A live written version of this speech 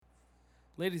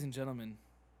Ladies and gentlemen,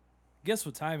 guess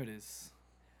what time it is?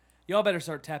 Y'all better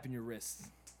start tapping your wrists.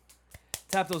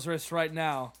 Tap those wrists right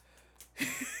now.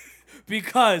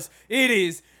 Because it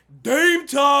is game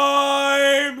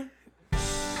time!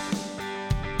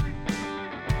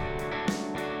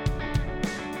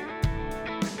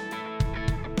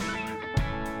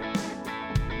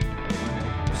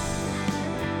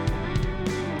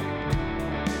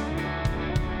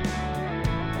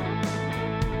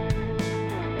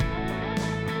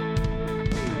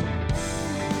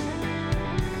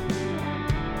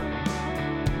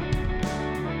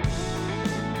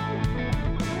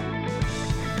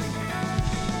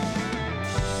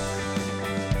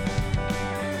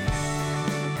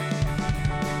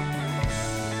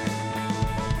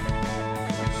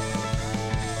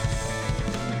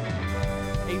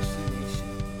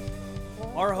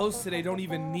 Our hosts today don't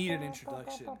even need an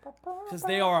introduction because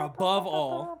they are above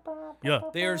all. Yeah.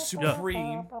 They are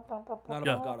supreme. Not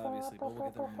above God, obviously, but we'll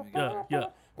get there when we get there.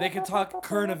 They can talk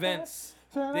current events.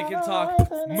 They can talk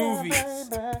movies.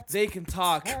 They can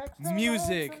talk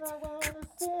music.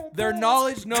 Their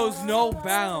knowledge knows no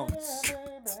bounds.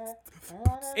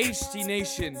 HD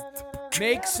Nation,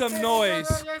 make some noise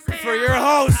for your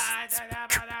hosts,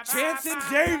 Chance and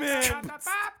Damon.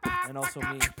 And also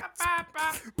me.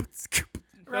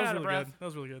 That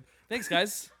was really good. Thanks,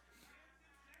 guys.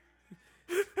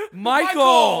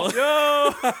 Michael!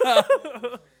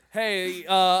 Yo! Hey,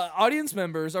 audience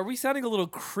members, are we sounding a little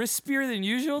crispier than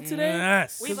usual today?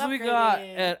 Yes. Because we got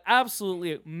an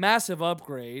absolutely massive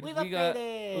upgrade.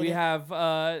 We have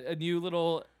a new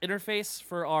little interface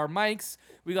for our mics.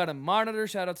 We got a monitor.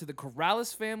 Shout out to the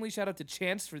Corrales family. Shout out to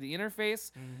Chance for the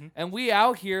interface. Mm-hmm. And we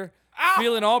out here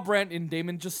feeling all Brent, and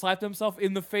Damon just slapped himself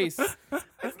in the face.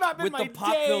 It's not been with my the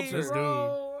pop day, filter.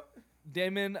 bro.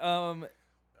 Damon,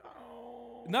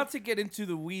 not to get into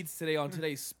the weeds today on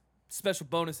today's special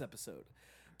bonus episode,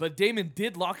 but Damon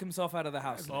did lock himself out of the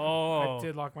house. Oh. I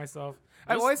did lock myself.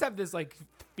 I always have this like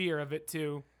fear of it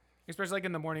too, especially like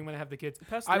in the morning when I have the kids. The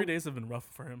past 3 days have been rough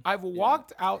for him. I've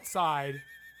walked outside,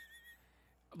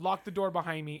 locked the door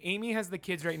behind me. Amy has the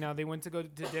kids right now. They went to go to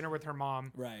dinner with her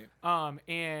mom. Right.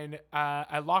 And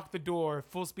I locked the door,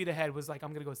 full speed ahead. Was like,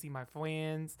 I'm gonna go see my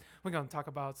friends. We're gonna talk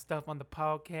about stuff on the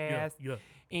podcast. Yeah.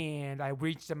 And I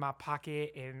reached in my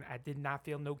pocket and I did not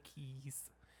feel no keys.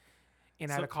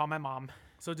 And I had to call my mom.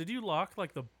 So did you lock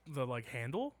like the like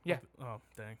handle? Yeah. Oh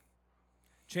dang.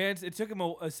 Chance, it took him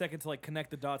a second to like connect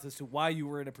the dots as to why you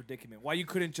were in a predicament. Why you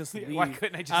couldn't just leave Why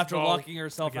couldn't I just after go? locking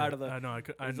yourself I out of the. know. I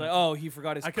could. It's like, oh, he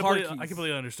forgot his car keys. I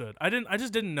completely understood. I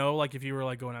just didn't know like if you were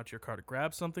like going out to your car to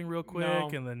grab something real quick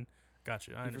and then.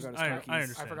 Gotcha. I understand. forgot his car I keys.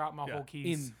 understand. I forgot my whole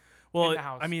keys. In Well, in the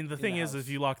house. I mean, the thing the is, house. if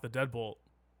you lock the deadbolt,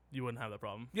 you wouldn't have that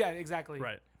problem. Yeah, exactly.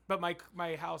 Right. But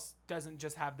my house doesn't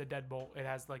just have the deadbolt. It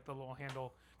has like the little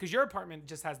handle. Because your apartment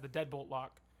just has the deadbolt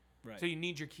lock. Right. So you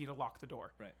need your key to lock the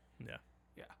door. Right. Yeah.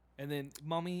 Yeah. And then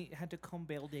mommy had to come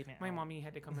bail Damon. My mommy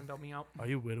had to come and bail me out. Are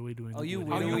you widowy doing? Oh, the you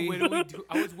widowy? widowy.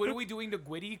 I was widowy doing the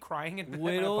gwitty, crying in the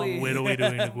Widowy. Widowy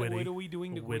doing the gwitty. Widowy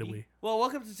doing the gwitty. Widowy. Well,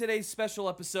 welcome to today's special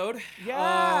episode.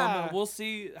 Yeah. We'll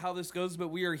see how this goes, but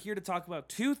we are here to talk about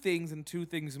two things and two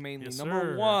things mainly. Yes, Number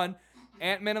sir. one,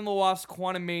 Ant-Man and the Wasp: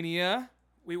 Quantumania.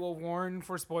 We will warn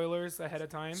for spoilers ahead of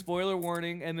time. Spoiler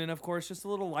warning, and then of course just a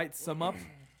little light sum up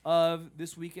of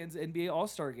this weekend's NBA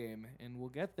All-Star game, and we'll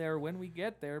get there when we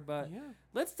get there. But Yeah.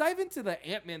 let's dive into the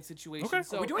Ant-Man situation. Okay.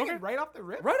 So Are we doing it right off the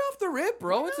rip? right off the rip,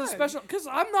 bro. Why It's a not? special because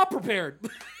I'm not prepared.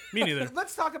 Me neither.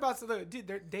 Let's talk about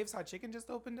dude. Dave's Hot Chicken just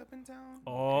opened up in town.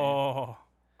 Oh.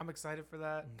 I'm excited for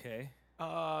that. Okay.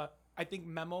 I think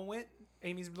Memo went.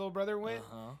 Amy's little brother went,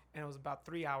 Uh-huh. and it was about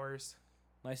 3 hours.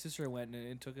 My sister went and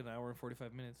it took an hour and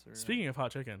 45 minutes. Or, Speaking of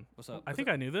hot chicken, what's up? I think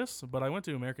I knew this, but I went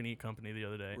to American Eat Company the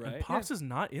other day, Right. and Pops is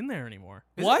not in there anymore.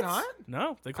 Is What? It not?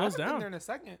 No, they I closed haven't been down. there in a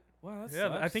second. Wow, that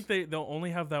Yeah, I sucks. think they'll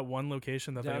only have that one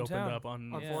location that Downtown. they opened up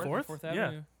on On Yeah, Fourth. Avenue.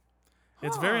 Yeah,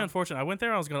 it's very Huh. unfortunate. I went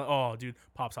there. I was gonna, oh, dude,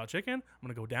 Pops Hot Chicken. I'm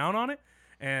gonna go down on it,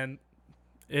 and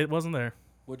it wasn't there.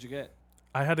 What'd you get?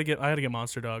 I had to get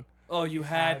Monster Dog. Oh, you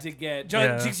had to get. John,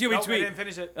 Yeah. excuse me, Nope, I tweet. didn't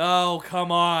finish it. Oh,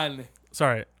 come on.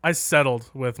 Sorry, I settled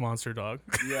with Monster Dog.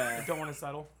 Yeah. I don't want to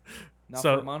settle. Not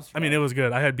So for a monster. I mean, it dog. was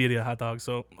good. I had birria hot dogs,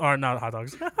 or not hot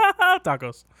dogs,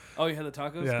 tacos. Oh, you had the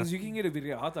tacos? Yeah. Because you can get a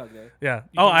video hot dog there. Yeah.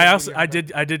 You Oh, did I get also birria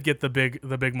I hot did get the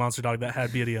big Monster Dog that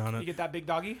had birria on You it. get that big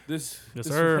doggy? This, Yes, this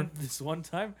sir. This one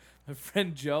time, my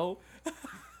friend Joe.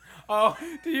 Oh,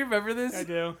 Do you remember this? I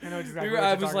do. I know exactly. We were- what I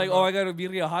you're was talking like, about. oh, I got a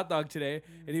birria hot dog today.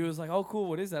 And he was like, oh, cool.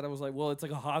 What is that? I was like, well, it's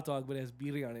like a hot dog, but it has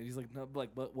birria on it. He's like, no,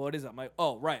 but what is that? I'm like,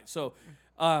 oh, right. So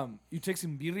you take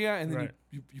some birria and then Right.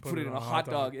 you put it in a hot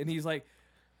dog. And he's like,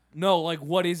 no, like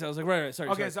what is it? I was like, right, sorry.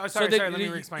 Okay, sorry. sorry, then let me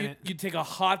re-explain it. You take a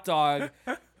hot dog,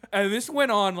 and this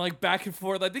went on like back and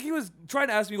forth. I think he was trying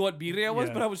to ask me what birria was,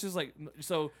 Yeah. but I was just like,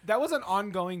 so That was an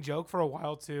ongoing joke for a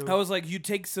while too. I was like, you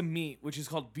take some meat, which is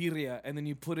called birria, and then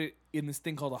you put it in this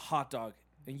thing called a hot dog,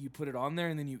 and you put it on there,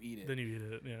 and then you eat it. Then you eat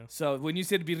it. Yeah. So when you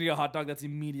said birria hot dog, that's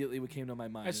immediately what came to my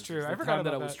mind. That's It's true. just I the forgot time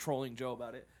that I about was that. trolling Joe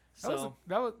about it. So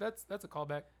That's a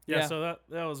callback. Yeah. Yeah. So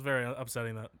that was very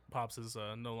upsetting that Pops is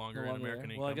no longer an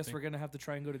American. Well, I guess we're gonna have to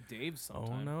try and go to Dave's Oh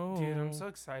sometime. no, Dude, I'm so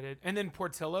excited. And then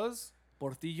Portillo's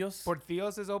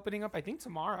Portillos. is opening up, I think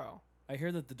tomorrow. I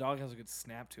hear that the dog has a good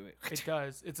snap to it. It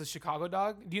does. It's a Chicago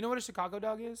dog. Do you know what a Chicago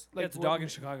dog is? Yeah, it's a what dog in ma-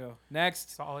 Chicago.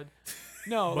 Next. Solid.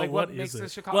 No, But like what what is makes it? a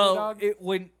Chicago Well, dog?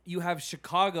 when you have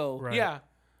Chicago Right. Yeah.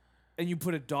 and you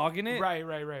put a dog in it,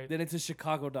 Right. then it's a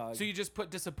Chicago dog. So you just put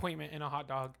disappointment in a hot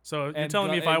dog. So you're And telling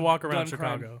me gu- if I and walk around gun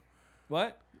crime. Chicago,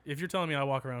 What? if you're telling me I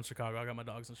walk around Chicago, I got my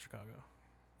dogs in Chicago.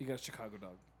 You got a Chicago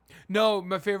dog. No,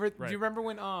 my favorite. Right. Do you remember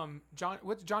when John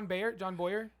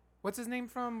Boyer? What's his name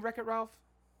from Wreck-It Ralph?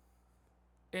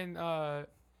 In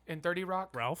 30 Rock?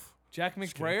 Ralph. Jack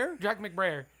McBrayer? Jack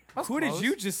McBrayer. That's Who did close.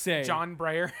 you just say? John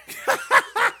Breyer.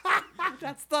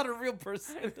 That's not a real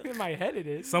person. In my head it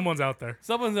is. Someone's out there.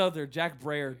 Someone's out there, Jack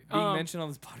Breyer, being Um, mentioned on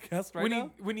this podcast right when now.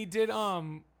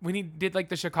 he did like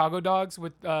the Chicago dogs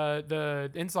with the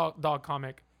insult dog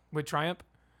comic with Triumph.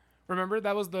 Remember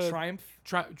that was the Triumph.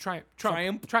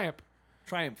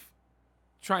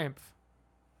 Triumph.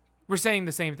 We're saying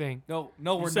the same thing. No,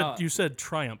 You we're said not. you said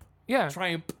triumph. Yeah.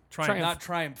 Triumph. Triumph. Not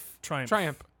triumph. Triumph.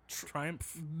 Triumph.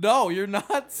 Triumph. No, you're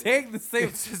not saying the same.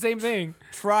 It's the same thing.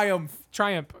 Triumph.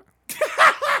 Triumph.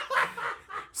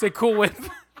 Say Cool Whip.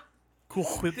 Cool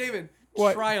whip. David.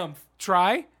 What? Triumph.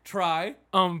 Try. Try.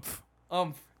 Umph.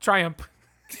 Whip. Triumph.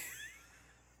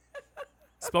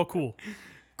 Spell cool.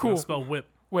 Cool. No, spell whip.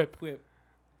 Whip. No,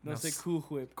 No, say s- cool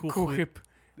whip. Cool Whip.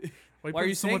 Why are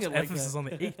you so saying much it like emphasis that? on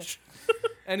the H?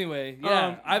 Anyway, yeah,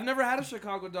 Um, I've never had a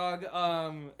Chicago dog.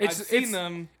 I've It's- seen it's-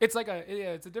 them. It's like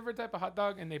it's a different type of hot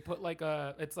dog, and they put like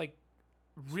it's like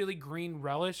really green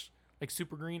relish, like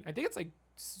super green. I think it's like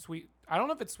sweet. I don't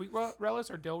know if it's sweet relish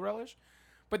or dill relish,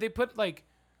 but they put like,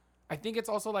 I think it's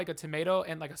also like a tomato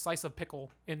and like a slice of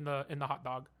pickle in the hot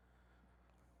dog.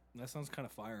 That sounds kind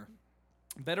of fire.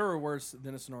 Better or worse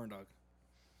than a snoring dog?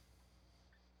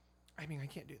 I mean, I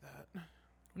can't do that.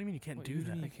 What do you mean you can't What, do you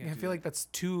that? mean? I Can't do feel that. like that's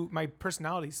my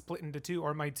personality split into two,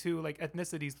 or my two like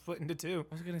ethnicities split into two.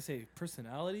 I was gonna say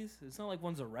personalities. It's not like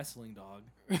one's a wrestling dog.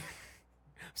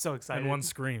 So excited. And one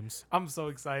screams. I'm so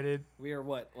excited. We are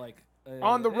what, like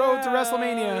On the road to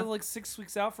WrestleMania. Like 6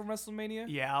 weeks out from WrestleMania.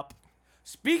 Yep.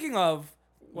 Speaking of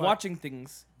What? watching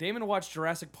things, Damon watched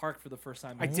Jurassic Park for the first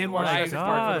time. I did watch Live. Jurassic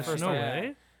Park for the Gosh, first no time.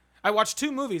 way. I watched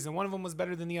 2 movies, and one of them was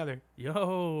better than the other.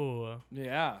 Yo.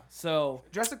 Yeah. So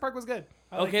Jurassic Park was good.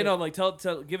 I liked okay, it. no, like tell,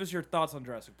 give us your thoughts on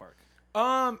Jurassic Park.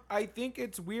 I think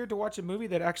it's weird to watch a movie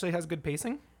that actually has good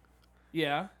pacing.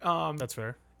 Yeah. That's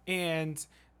fair. And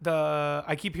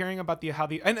I keep hearing about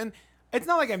and it's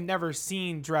not like I've never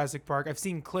seen Jurassic Park. I've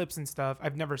seen clips and stuff.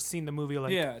 I've never seen the movie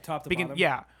like Yeah, top to bottom.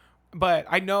 Yeah, but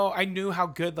I knew how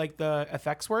good like the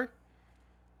effects were,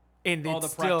 and All it the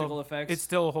still, practical effects. It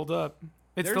still hold up.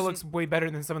 It still There's looks way better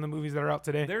than some of the movies that are out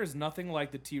today. There is nothing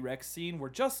like the T-Rex scene where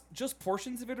just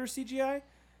portions of it are CGI.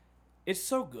 It's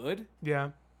so good. Yeah,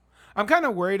 I'm kind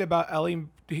of worried about Ellie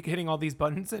hitting all these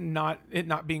buttons and not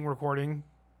being recording.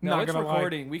 No, not it's gonna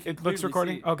recording. Lie. We can It looks clearly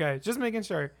recording. see. Okay, just making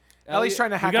sure. Ellie- Ellie's trying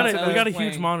to hack We got into a, we got a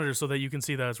playing. huge monitor so that you can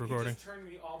see that it's recording. turned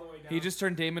me all the way down. He just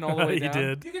turned Damon all the way He down.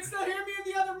 did. You can still hear me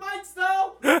in the other mics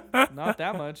though. Not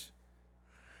that much.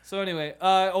 So anyway,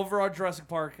 overall Jurassic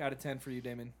Park out of 10 for you,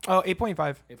 Damon. Oh,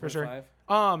 8.5 for sure.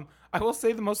 8.5. I will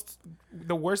say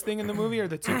the worst thing in the movie are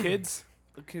the 2 kids.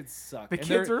 The kids suck. The And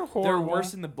kids they're, are They're horrible.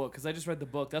 worse in the book because I just read the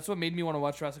book. That's what made me want to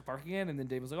watch Jurassic Park again. And then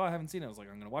Dave was like, "Oh, I haven't seen it." I was like,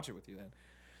 "I'm gonna watch it with you then."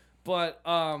 But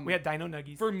We had Dino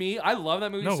Nuggies. for me, I love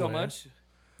that movie No so way. much.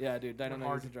 Yeah, dude, Dino They're hard.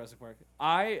 Nuggets in Jurassic Park.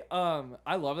 I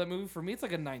love that movie. For me, it's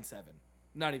like a 9.7.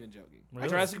 Not even joking. Really?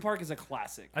 Jurassic Park is a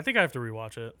classic. I think I have to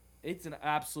rewatch it. It's an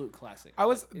absolute classic.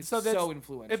 It's so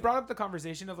influential. It brought up the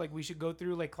conversation of like we should go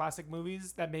through like classic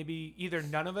movies that maybe either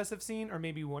none of us have seen or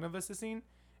maybe one of us has seen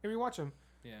and rewatch them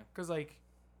Yeah. because like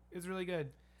it's really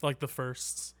good. Like the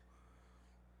firsts.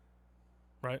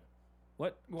 Right?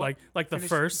 What? What? Like the Finish-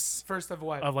 firsts First of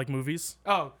what? of like movies.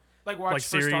 Oh, like watch Like for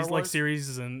Star series, Wars. like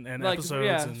series and Like episodes.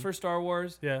 yeah, and, for Star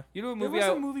Wars. yeah. You know a There movie? was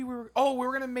a movie we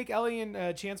were gonna make Ellie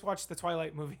and Chance watch the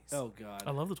Twilight movies. Oh god.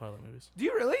 I love the Twilight movies. Do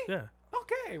you really? Yeah.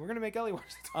 Okay, we're gonna make Ellie watch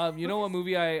the Twilight. You know what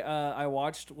movie I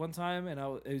watched one time and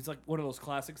it was like one of those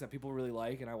classics that people really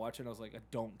like and I watched it and I was like I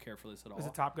don't care for this at all. Is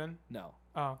it Top Gun? No.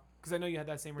 Oh, Because I know you had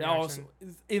that same That reaction.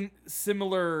 also, in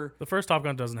similar. The first Top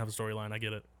Gun doesn't have a storyline. I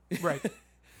get it. Right.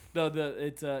 No,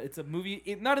 it's a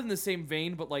movie, not in the same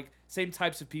vein, but like same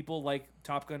types of people like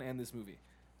Top Gun and this movie.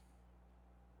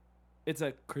 It's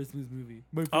a Christmas movie.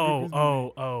 My favorite Christmas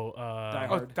movie. Die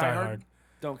Hard. Die Hard.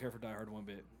 Don't care for Die Hard one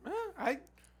bit.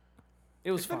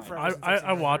 It was It's been fine. forever.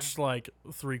 I watched like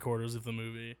 3/4 of the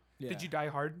movie. Yeah. Did you die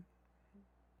hard?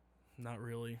 Not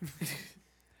really.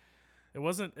 It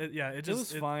wasn't. It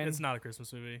was fine. It's not a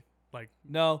Christmas movie. Like,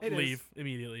 No, It leave is.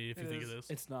 immediately if you It think is. it is.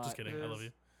 it's not. Just kidding. It I love is.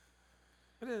 you.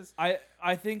 It is.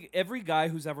 I think every guy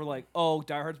who's ever like, oh,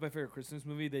 Die Hard's my favorite Christmas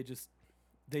movie, they just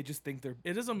think they're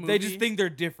It is a movie. they just think they're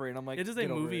different. I'm like, it is a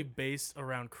get over movie it. based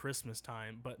around Christmas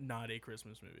time, but not a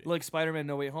Christmas movie. Like Spider-Man: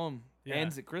 No Way Home Yeah.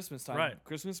 ends at Christmas time. Right.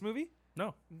 Christmas movie?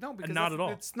 No, No, because not at all.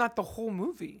 It's not the whole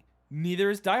movie. Neither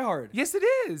is Die Hard. Yes, it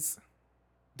is.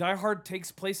 Die Hard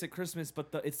takes place at Christmas, but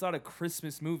it's not a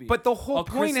Christmas movie. But the whole A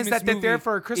point is Christmas that they're there movie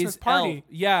for a Christmas is party. Elf.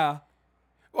 Yeah.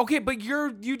 Okay, but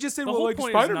you just said, The well, whole like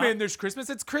point is Spider-Man, not- there's Christmas.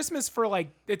 It's Christmas for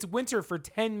like it's winter for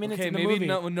 10 minutes Okay, in the maybe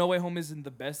movie. no Way Home isn't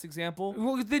the best example.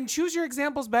 Well, then choose your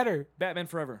examples better. Batman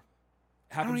Forever.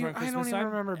 I Happens don't around even Christmas time.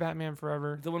 remember Batman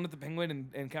Forever. The one with the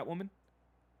penguin and Catwoman.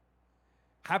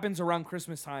 Happens around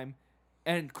Christmas time,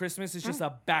 and Christmas is just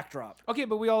a backdrop. Okay,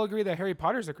 but we all agree that Harry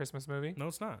Potter's a Christmas movie. no,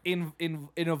 it's not. In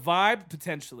a vibe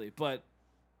potentially, but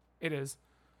It is.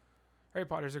 Harry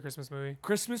Potter's a Christmas movie.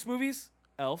 Christmas movies,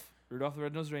 Elf, Rudolph the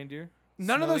Red-Nosed Reindeer.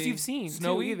 None of those Snowy- you've seen, too,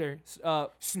 Snowy either.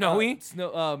 Snowy.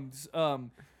 Snowy?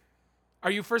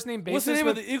 Are you first name basis? What's the name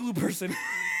of with the igloo person?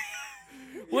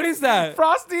 What is that?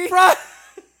 Frosty?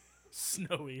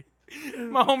 Snowy.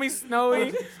 My homie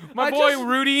Snowy. My I boy just-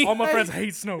 Rudy. All my friends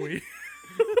hate Snowy.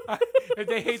 If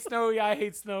they hate Snowy, I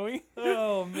hate Snowy.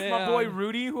 Oh man. My boy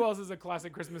Rudy. Who else is a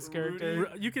classic Christmas character?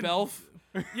 You can. Belf.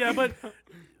 Yeah, but.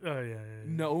 Oh yeah.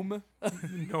 Gnome.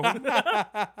 No.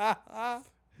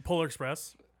 Polar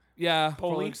Express. Yeah.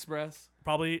 Polar Polly? Express.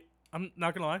 Probably. I'm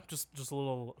not gonna lie. Just a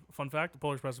little fun fact.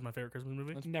 Polar Express is my favorite Christmas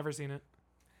movie. Never seen it.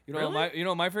 You know Really?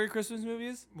 what my favorite Christmas movie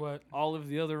is? What? Olive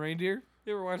the Other Reindeer.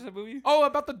 You ever watched that movie? Oh,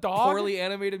 about the dog? Poorly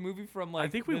animated movie from like I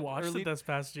think we the watched early- it this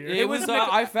past year. It was. was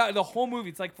I found the whole movie.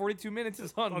 It's like 42 minutes.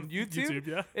 It's on, on YouTube.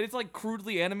 Yeah. And it's like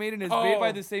crudely animated. And it's made by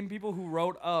Oh. the same people who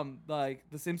wrote like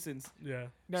The Simpsons. Yeah.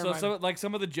 Never So mind.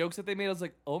 some of the jokes that they made, I was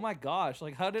like, oh my gosh,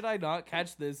 like how did I not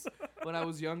catch this when I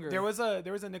was younger? There was a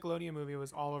Nickelodeon movie. It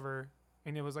was Oliver,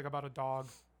 and it was like about a dog.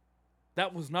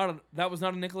 that was not a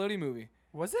Nickelodeon movie.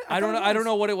 Was it? I don't thought know. it I don't was.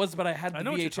 know what it was, but I had the I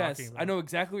know what you're talking VHS. about. I know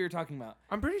exactly what you're talking about.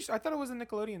 I'm pretty sure. I thought it was a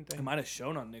Nickelodeon It thing. might have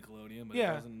shown on Nickelodeon, but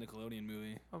Yeah. it wasn't a Nickelodeon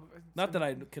movie. Oh, Not that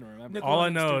I can remember. Nickel- All I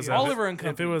Nickelodeon know is that Studios. Oliver and if it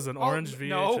Company. was an orange VHS.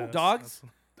 no. Dogs? that's-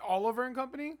 Oliver and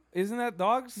Company? Isn't that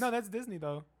dogs? No, that's Disney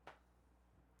though.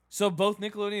 So both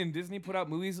Nickelodeon and Disney put out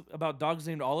movies about dogs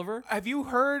named Oliver. Have you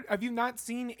not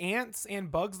seen Ants and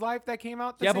Bugs Life that came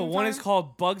out? Yeah, but one is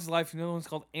called Bugs Life, and the other one's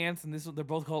called Ants, and they're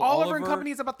both called Oliver and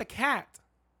Company is about the cat.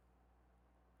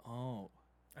 Oh,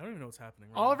 I don't even know what's happening.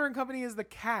 Right Oliver and Company is the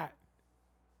cat.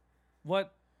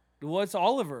 what's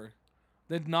Oliver?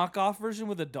 The knockoff version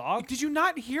with a dog? Did you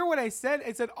not hear what I said?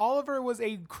 I said Oliver was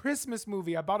a Christmas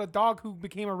movie about a dog who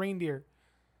became a reindeer.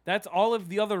 That's Olive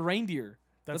the Other Reindeer.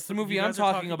 That's the movie you I'm guys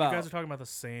are talking about. You guys are talking about the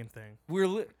same thing.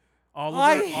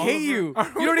 I hate you. Are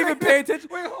You we don't even really? pay attention.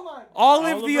 Wait, hold on.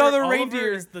 Olive the Other Oliver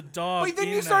Reindeer. is the dog. Wait, then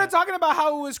in you started that. talking about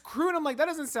how it was crude. I'm like, that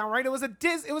doesn't sound right. It was a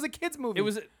kids movie.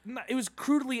 It was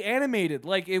crudely animated.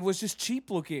 Like it was just cheap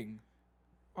looking.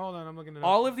 Hold on, I'm looking at it.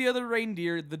 Olive the Other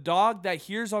Reindeer, the dog that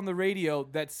hears on the radio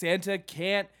that Santa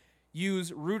can't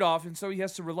use Rudolph, and so he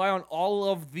has to rely on all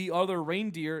of the other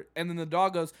reindeer. And then the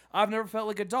dog goes, "I've never felt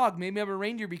like a dog. Maybe I'm a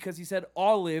reindeer because he said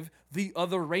Olive the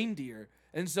Other Reindeer."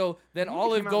 And so then movie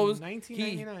Olive came out goes. in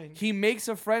 1999. He makes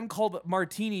a friend called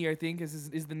Martini, I think, is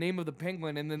the name of the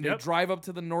penguin, and then Yep. they drive up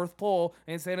to the North Pole,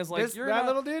 and Santa's like, "You're that not-"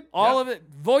 little dude? All of it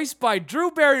voiced by Drew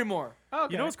Barrymore.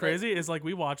 Okay. You know what's crazy is like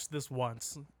we watched this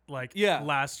once, like Yeah.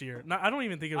 last year. I don't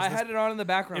even think it was. I this, had it on in the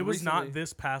background. It was recently. not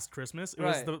this past Christmas. It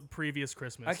was Right. the previous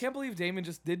Christmas. I can't believe Damon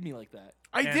just did me like that.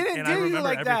 I didn't and do you remember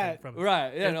like everything that. from it.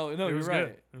 Right? Yeah. It- No. it You're was right.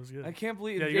 good. It was good. I can't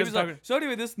believe. Yeah, you David's guys are like, so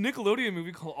anyway, this Nickelodeon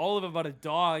movie called Olive about a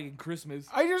dog and Christmas.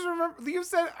 I just remember you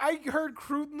said I heard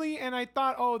crudely and I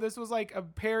thought, oh, this was like a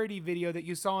parody video that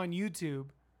you saw on YouTube.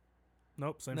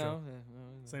 Nope, same No, show.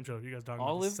 no. Same show. You guys talking about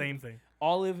the Olive? same thing?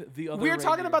 Olive the Other. We were talking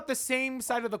Reindeer. about the same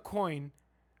side of the coin,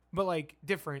 but like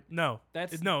different. No,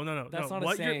 That's- no. that's no. not a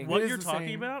What saying. what It is you're the talking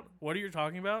same. about? What are you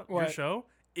talking about? Your What? show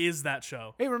is that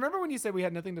show. Hey, remember when you said we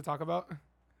had nothing to talk about?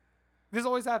 This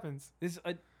always happens. this.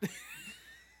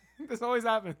 This always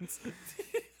happens.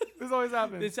 This always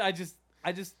happens. This. I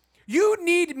just. You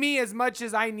need me as much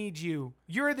as I need you.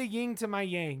 You're the yin to my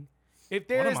yang. If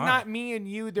there What is am I? not me and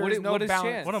you, there is no what is balance.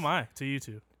 Chance? What am I to you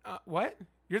two? What?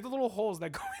 You're the little holes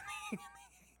that go in.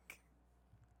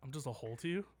 I'm just a hole to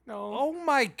you. No. Oh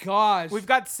my gosh. We've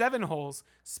got 7 holes.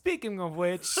 Speaking of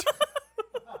which,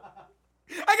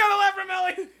 I got a laugh from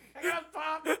Ellie. I got a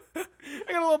pop.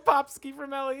 I got a little pop ski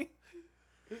from Ellie.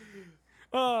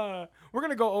 We're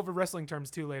gonna go over wrestling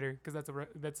terms too later because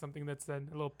that's something that's said.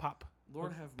 A little pop.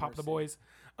 Lord have pop the mercy.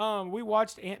 boys. We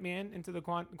watched Ant-Man into the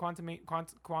Quantumania.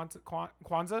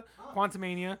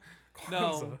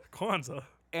 No. Kwanzaa.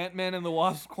 Ant-Man and the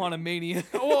Wasp Quantumania.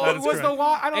 Well, That it is was correct.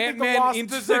 I don't think the Ant-Man Wasp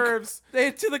into deserves.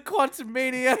 into the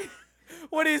Quantumania.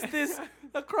 What is this?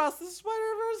 Across the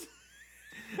Spider-Verse?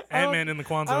 Ant-Man in the I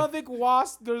Kwanzaa. don't think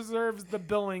Wasp deserves the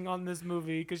billing on this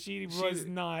movie because she was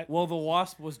not. Well, the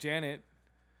Wasp was Janet.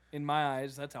 In my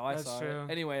eyes, that's how I That's saw true.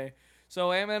 it. Anyway,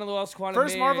 so Ant-Man and the Wasp Quantumania.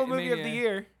 First Marvel movie of the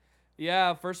year.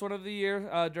 Yeah, first one of the year.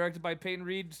 Directed by Peyton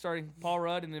Reed, starring Paul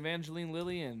Rudd and Evangeline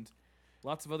Lilly and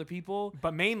lots of other people.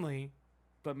 But mainly,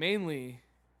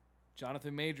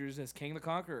 Jonathan Majors as King the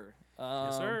Conqueror.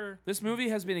 Yes, sir. This movie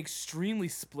has been extremely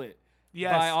split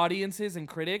yes. by audiences and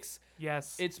critics.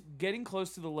 Yes. It's getting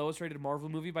close to the lowest rated Marvel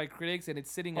movie by critics, and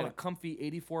it's sitting at a comfy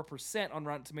 84% on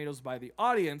Rotten Tomatoes by the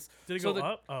audience. Did it So go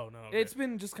up? Oh, no. Okay. It's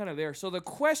been just kind of there. So the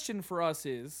question for us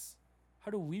is, how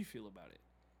do we feel about it?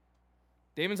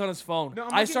 Damon's on his phone. No,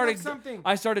 I'm I looking started up something.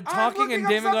 I started I'm talking looking and up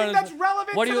Damon got something on that's his,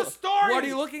 relevant what to are you, the story. What are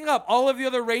you looking up? All of the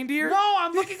other reindeer? No,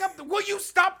 I'm looking up. Will you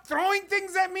stop throwing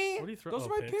things at me? What do you throw? Those oh, are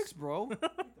my pigs. picks, bro.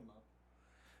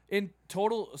 In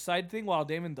total side thing, while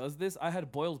Damon does this, I had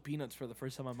boiled peanuts for the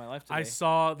first time in my life today. I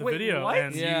saw the Wait, video, what?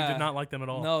 and Yeah. you did not like them at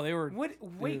all. No, they were What? they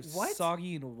Wait, were what?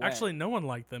 soggy and wet. Actually, no one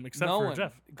liked them except no for one.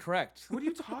 Jeff. Correct. What are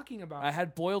you talking about? I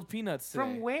had boiled peanuts today.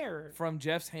 From where? From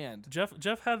Jeff's hand.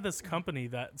 Jeff had this company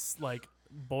that's like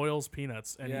boils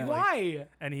peanuts, and Yeah. he, like, Why?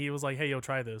 and he was like, "Hey, yo,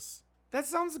 try this." That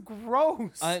sounds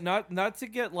gross. Not to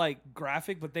get like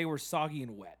graphic, but they were soggy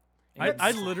and wet. And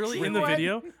I literally in the What?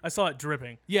 video I saw it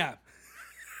dripping. yeah,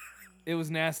 it was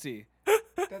nasty.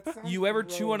 That sounds You ever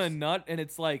chew on a gross. nut and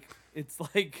it's like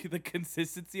the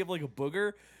consistency of like a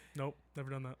booger? Nope, never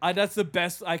done that. That's the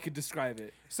best I could describe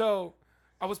it. So,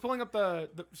 I was pulling up the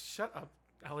shut up,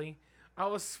 Ellie. I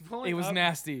was pulling. It was up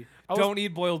nasty. was- Don't eat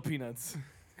boiled peanuts.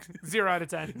 0 out of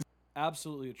 10.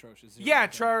 Absolutely atrocious. Zero Yeah, out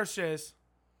of 10. atrocious.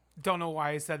 Don't know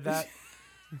why I said that.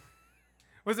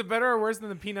 Was it better or worse than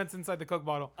the peanuts inside the Coke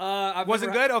bottle? I've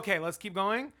Wasn't never- good? Okay, let's keep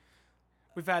going.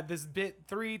 We've had this bit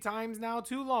 3 times now.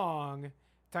 Too long.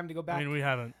 Time to go back. I mean, we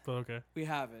haven't, but okay. We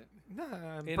haven't. Nah,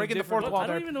 a breaking the different- fourth What? wall I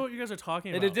don't there. even know what you guys are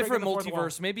talking In about. a different the fourth wall.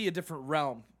 multiverse, maybe a different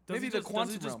realm. Does Maybe he the just, quantum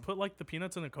does he just realm. put like the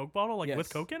peanuts in a Coke bottle, like with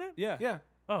Yes. Coke in it? Yeah. Yeah.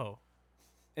 Oh,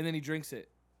 And then he drinks it.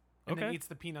 And then Okay. eats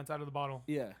the peanuts out of the bottle.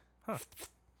 Yeah. I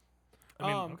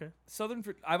mean, Um, okay.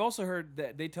 I've also heard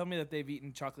that they tell me that they've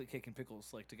eaten chocolate cake and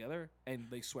pickles like together, and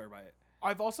they swear by it.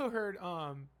 I've also heard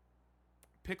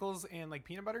pickles and like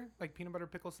peanut butter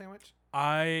pickle sandwich.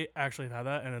 I actually have had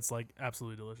that, and it's like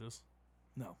absolutely delicious.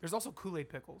 No. There's also Kool-Aid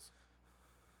pickles.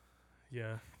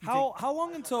 Yeah. How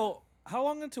long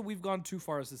until we've gone too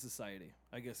far as a society?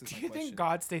 I guess is Do my you question. think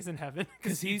God stays in heaven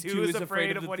Because he too is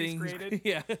afraid of the what he's things- created?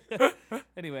 yeah.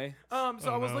 Anyway, So Oh,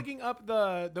 I was no. looking up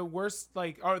the worst all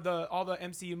the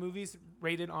MCU movies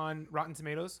rated on Rotten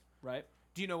Tomatoes. right.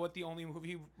 Do you know what the only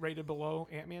movie rated below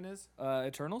Ant-Man is?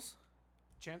 Eternals.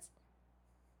 Chance?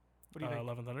 What do you think?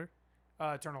 Love and Thunder.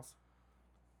 Eternals.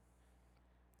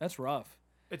 That's rough.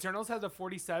 Eternals has a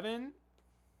 47.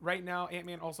 Right now,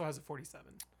 Ant-Man also has a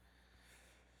 47.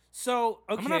 So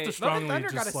okay, I'm gonna have to Love strongly and Thunder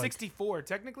just got a like. 64.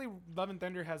 Technically, Love and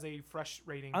Thunder has a fresh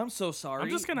rating. I'm so sorry. I'm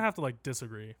just gonna have to like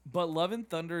disagree. But Love and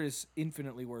Thunder is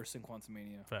infinitely worse than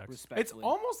Quantumania. Facts. Respectfully. It's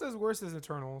almost as worse as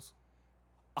Eternals.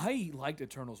 I liked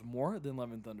Eternals more than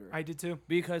Love and Thunder. I did too.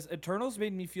 Because Eternals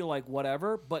made me feel like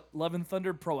whatever, but Love and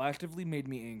Thunder proactively made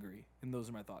me angry. And those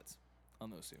are my thoughts on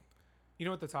those two. You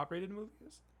know what the top rated movie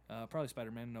is? Probably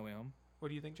Spider-Man No Way Home. What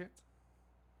do you think, Chance?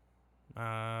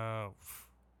 I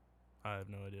have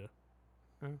no idea.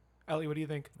 Ellie, what do you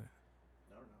think?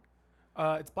 I don't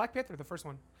know. It's Black Panther, the first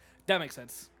one. That makes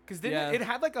sense. Because Yeah. it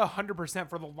had like 100%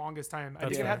 for the longest time. I That's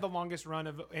think it fair. had the longest run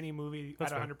of any movie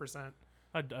That's at fair. 100%.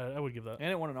 I would give that. And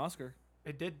it won an Oscar.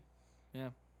 It did. Yeah.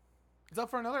 It's up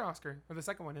for another Oscar, or the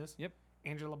second one is. Yep.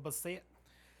 Angela Bassett.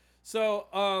 So,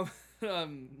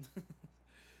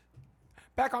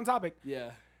 Back on topic.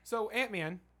 yeah. So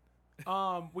Ant-Man,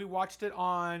 we watched it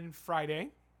on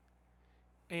Friday.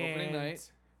 Opening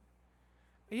night.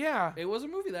 Yeah, It was a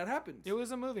movie that happened. it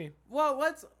was a movie. Well,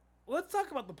 let's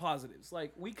talk about the positives.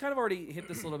 Like, we kind of already hit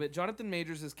this a little bit. Jonathan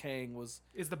Majors as Kang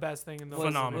Is the best thing in the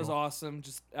Phenomenal. was awesome.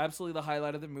 Just absolutely the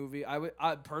highlight of the movie.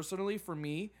 I personally, for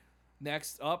me,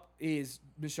 next up is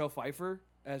Michelle Pfeiffer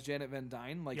as Janet Van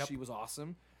Dyne. Like, Yep. she was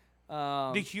awesome.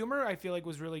 The humor I feel like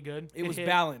was really good. It was hit.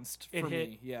 balanced It for hit.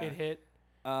 me. Yeah. It hit.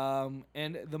 And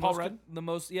Paul Rudd?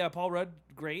 Paul Rudd,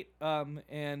 great.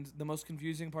 And the most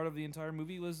confusing part of the entire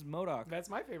movie was MODOK. That's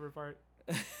my favorite part.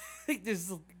 This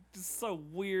is just so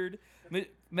weird.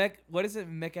 What is it?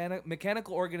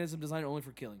 Mechanical organism designed only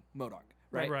for killing. MODOK,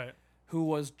 right? Right. Who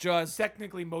was just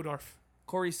Technically, Modorf.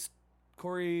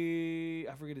 Corey,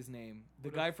 I forget his name. The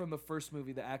guy from the first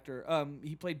movie, the actor.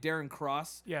 He played Darren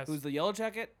Cross. Yes. Who's the Yellow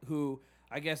Jacket? Who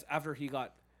I guess after he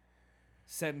got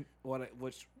sent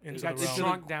Into got the realm.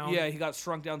 shrunk down. Yeah, he got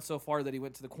shrunk down so far that he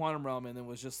went to the quantum realm and then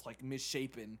was just like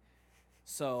misshapen.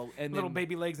 So and Little then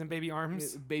baby legs and baby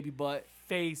arms. baby butt,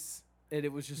 Face. and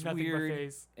it was just Nothing weird. but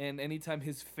face. And anytime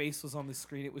his face was on the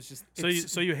screen, it was just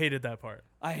So you hated that part.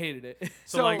 I hated it.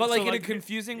 So, like- but like so, in like, a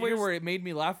confusing way here's- where it made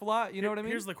me laugh a lot. You know what I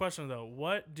mean? Here's the question though: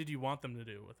 what did you want them to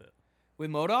do with it? With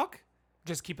MODOK.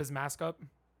 Just keep his mask up.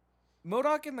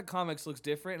 MODOK in the comics looks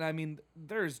different, and I mean,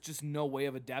 there's just no way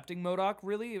of adapting MODOK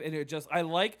really, and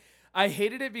I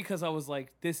hated it because I was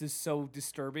like, this is so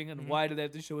disturbing, and why did they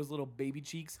have to show his little baby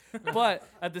cheeks? But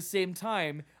at the same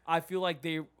time, I feel like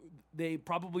they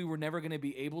probably were never going to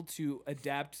be able to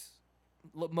adapt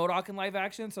MODOK in live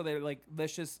action, so they're like,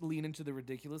 let's just lean into the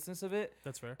ridiculousness of it.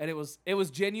 That's fair. And it was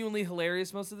genuinely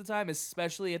hilarious most of the time,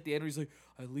 especially at the end where he's like,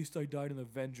 at least I died an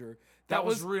Avenger. That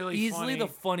was really easily funny. the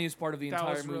funniest part of the That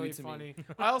entire was movie really to funny. me.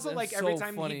 I also That's like every so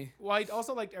time funny. I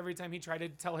also liked every time he tried to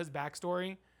tell his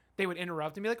backstory, they would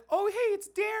interrupt and be like, "Oh, hey, it's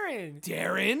Darren."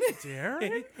 Darren?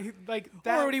 Darren? Like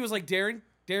that. Or when he was like, Darren,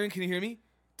 can you hear me?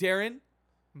 Darren?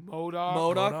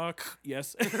 MODOK. MODOK?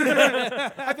 Yes.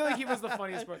 I feel like he was the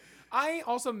funniest part. I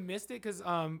also missed it because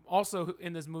also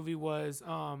in this movie was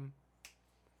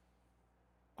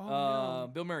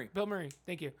Bill Murray. Bill Murray.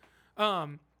 Thank you.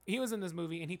 He was in this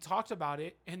movie and he talked about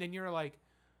it, and then you're like,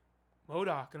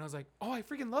 MODOK, and I was like, oh, I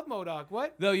freaking love MODOK.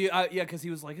 What? No, yeah, because he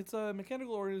was like, it's a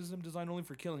mechanical organism designed only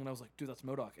for killing, and I was like, dude, that's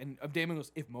MODOK. And Damon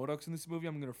goes, if MODOK's in this movie,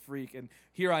 I'm gonna freak. And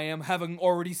here I am, having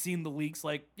already seen the leaks.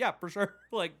 Like, yeah, for sure.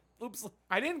 Like, oops.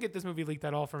 I didn't get this movie leaked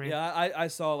at all for me. Yeah, I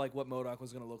saw like what MODOK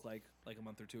was gonna look like a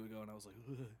month or two ago, and I was like,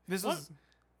 ugh. This What? was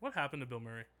What happened to Bill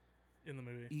Murray in the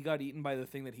movie? He got eaten by the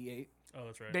thing that he ate. Oh,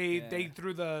 that's right. they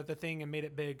threw the thing and made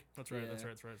it big. That's right. Yeah. That's right.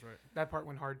 That's right. That's right. That part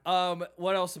went hard.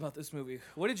 What else about this movie?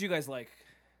 What did you guys like?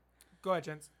 Go ahead,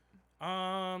 gents.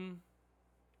 I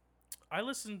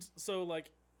listened. So like,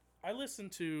 I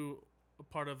listened to a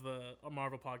part of a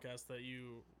Marvel podcast that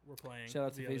you were playing. Shout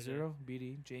out to the other Phase day. Zero,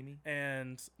 BD, Jamie.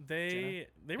 And they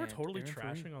were and totally Aaron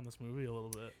Fareed. trashing on this movie a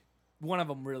little bit. One of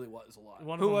them really was a lot.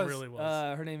 One Who of them was? really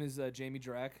was. Her name is Jamie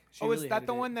Drack. She Oh, really is that hated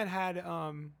the it. one that had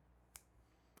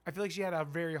I feel like she had a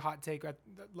very hot take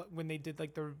when they did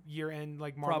like the year-end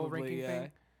like Marvel Probably, ranking yeah.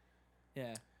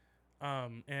 thing. Yeah.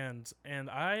 And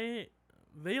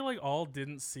they like all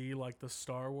didn't see like the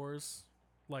Star Wars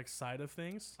like side of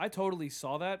things. I totally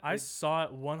saw that. I saw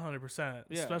it 100%.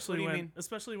 Yeah. Especially What do you when mean?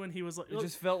 especially when he was like it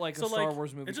just felt like so, a Star like,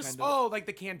 Wars movie it just- kind of. Oh, like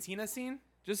the cantina scene?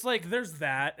 Just like there's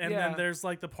that, and Yeah. then there's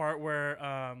like the part where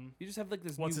you just have like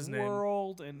this What's new his name?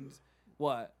 world and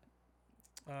what?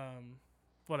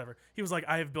 whatever. He was like,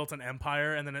 I have built an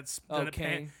empire, and then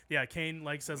Kang. Kane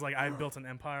like says like I've built an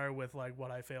empire with like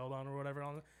what I failed on or whatever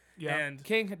on it. Yeah. And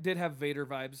King did have Vader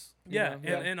vibes. you yeah,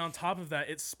 know? and on top of that,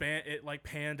 it like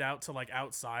panned out to like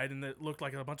outside, and it looked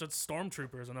like a bunch of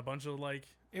stormtroopers and a bunch of like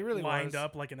It really lined was.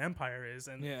 up like an empire is.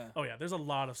 And Yeah. oh yeah, there's a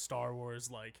lot of Star Wars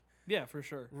like Yeah, for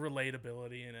sure.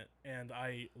 relatability in it, and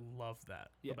I love that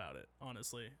Yeah. about it,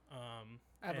 honestly.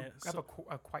 I have, and I have a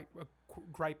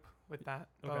gripe with that.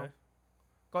 Okay.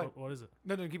 Go ahead. What is it?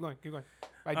 No, keep going. Keep going.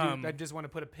 I just want to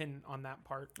put a pin on that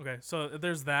part. Okay, so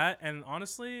there's that, and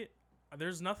honestly,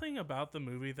 there's nothing about the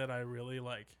movie that I really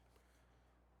like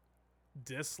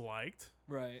disliked.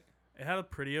 Right. It had a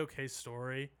pretty okay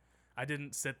story. I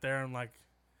didn't sit there and like,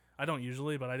 I don't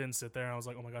usually, but I didn't sit there and I was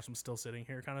like, oh my gosh, I'm still sitting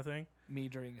here kind of thing. Me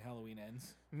during Halloween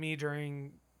ends. Me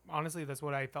during, honestly, that's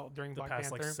what I felt during The Black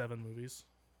past Panther. like 7 movies.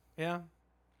 Yeah.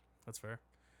 That's fair.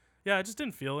 Yeah, I just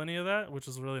didn't feel any of that, which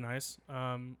was really nice.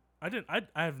 I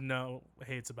have no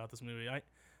hates about this movie.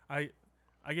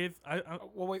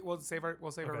 Well, wait. We'll save our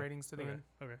Okay. ratings to the Okay. end.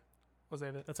 Okay. We'll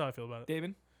save it. That's how I feel about it.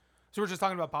 Damon? So we're just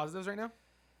talking about positives right now.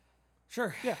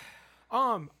 Sure. Yeah.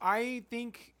 I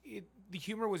think the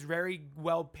humor was very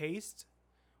well paced,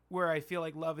 where I feel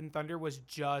like Love and Thunder was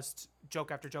just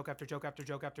joke after joke after joke after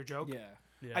joke after joke. Yeah.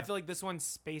 Yeah. I feel like this one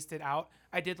spaced it out.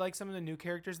 I did like some of the new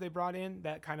characters they brought in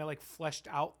that kind of like fleshed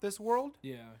out this world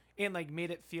Yeah. and like made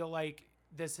it feel like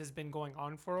this has been going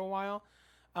on for a while.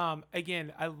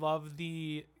 Again, I love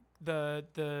the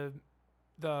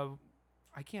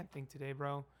I can't think today,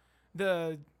 bro.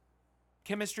 The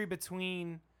chemistry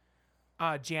between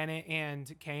Janet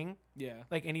and Kang. Yeah.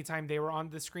 Like anytime they were on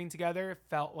the screen together, it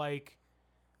felt like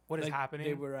what is Like, happening.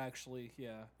 They were actually,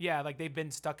 yeah. Yeah, like they've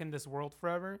been stuck in this world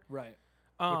forever. Right.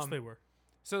 Which they were.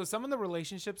 So some of the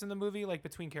relationships in the movie, like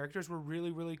between characters, were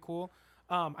really, really cool.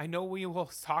 I know we will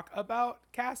talk about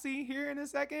Cassie here in a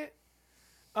second.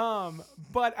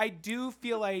 But I do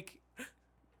feel like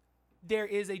there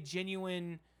is a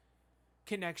genuine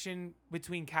connection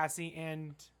between Cassie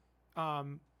and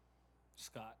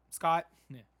Scott.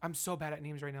 Yeah. I'm so bad at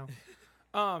names right now.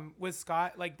 With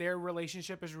Scott, like their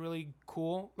relationship is really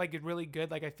cool, like it's really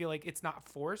good. Like I feel like it's not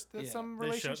forced that Yeah. some They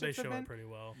relationships show have been. it pretty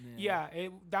well. Yeah,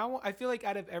 that one, I feel like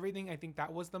out of everything, I think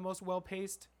that was the most well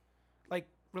paced, like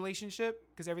relationship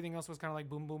because everything else was kind of like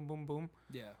boom, boom, boom, boom.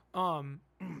 Yeah.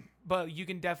 But you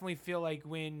can definitely feel like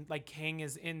when like Kang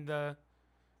is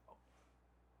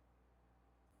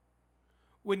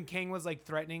when Kang was like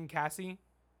threatening Cassie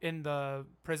in the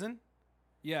prison,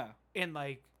 Yeah. and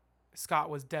like Scott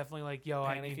was definitely like, "Yo,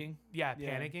 Panicking? yeah,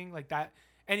 Yeah. panicking like that."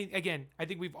 And again, I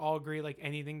think we've all agreed like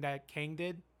anything that Kang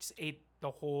did just ate the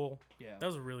whole, Yeah. That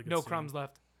was a really good no scene. crumbs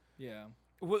left. Yeah.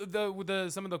 With the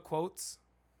some of the quotes,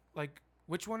 like,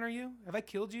 "Which one are you? Have I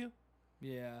killed you?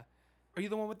 Yeah. Are you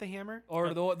the one with the hammer?"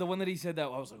 Or the one that he said that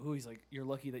I was like, "Ooh," he's like, "You're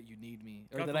lucky that you need me,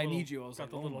 or Got that the I little- need you." I was got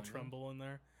like, the "Oh little my God." tremble in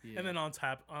there. Yeah. And then on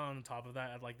top of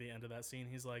that, at like the end of that scene,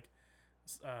 he's like,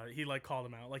 he like called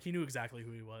him out, like he knew exactly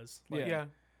who he was. Like, Yeah.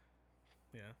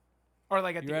 yeah, Or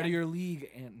like at You're the out end, of your league,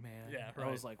 Ant-Man. Yeah, I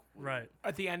was like, right.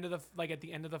 at the end of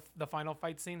the final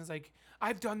fight scene, is like,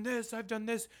 I've done this.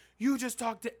 You just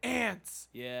talked to ants."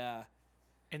 Yeah.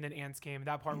 And then ants came.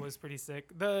 That part was pretty sick.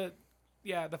 The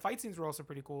fight scenes were also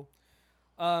pretty cool.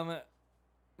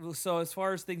 So as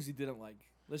far as things you didn't like,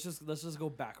 let's just go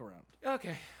back around.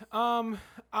 Okay.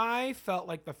 I felt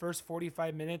like the first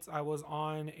 45 minutes I was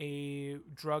on a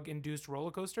drug-induced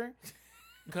roller coaster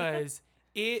because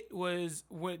it was,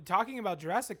 when talking about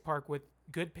Jurassic Park with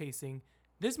good pacing,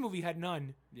 this movie had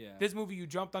none. Yeah. This movie, you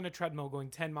jumped on a treadmill going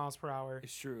 10 miles per hour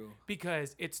It's true.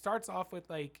 because it starts off with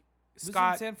like It was in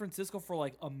Scott. San Francisco for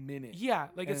like a minute. Yeah,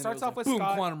 like And it then starts was off with boom,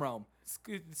 Scott. Quantum Realm.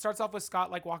 It starts off with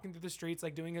Scott like walking through the streets,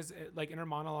 like doing his like inner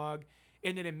monologue,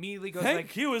 and then immediately goes Thank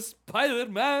like, you,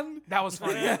 Spider-Man. "That was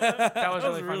funny. That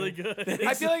was really funny. good.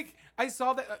 I feel like I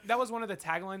saw that was one of the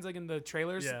taglines like in the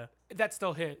trailers. Yeah. That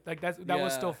still hit. Like that was Yeah.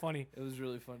 still funny. It was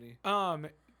really funny.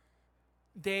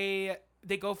 They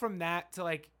go from that to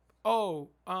like,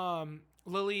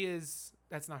 Lily is,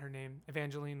 that's not her name.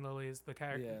 Evangeline Lilly is the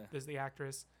character. Yeah. Is the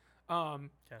actress. Cassie.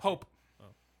 Hope.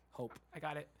 Hope. I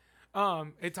got it.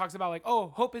 It talks about like,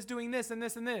 Hope is doing this and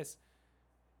this and this.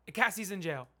 Cassie's in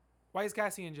jail. Why is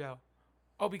Cassie in jail?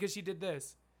 Oh, because she did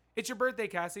this. It's your birthday,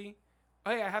 Cassie.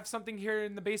 Oh, hey, I have something here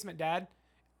in the basement, Dad.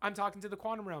 I'm talking to the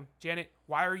quantum realm. Janet,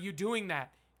 why are you doing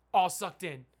that? All sucked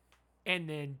in. And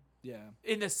then Yeah.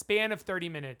 in the span of 30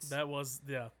 minutes. That was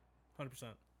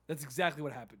 100%. That's exactly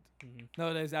what happened. Mhm.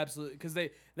 No, that is absolutely, because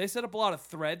they set up a lot of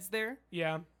threads there,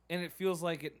 yeah. and it feels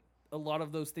like a lot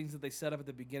of those things that they set up at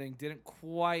the beginning didn't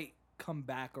quite come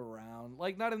back around.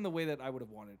 Like, not in the way that I would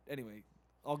have wanted. Anyway,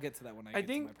 I'll get to that when I get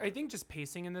to my part. I think just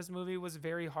pacing in this movie was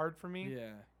very hard for me.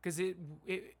 Yeah. Because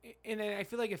and I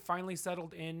feel like it finally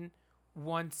settled in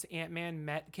once Ant-Man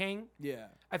met Kang. Yeah.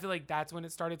 I feel like that's when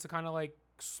it started to kind of like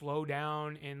slow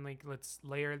down and like let's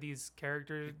layer these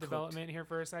character Get development here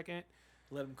for a second.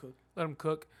 Let him cook. Let them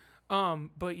cook.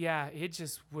 But yeah, it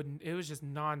just wouldn't. It was just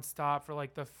nonstop for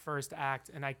like the first act,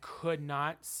 and I could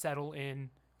not settle in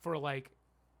for like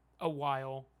a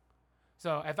while.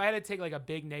 So if I had to take like a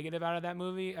big negative out of that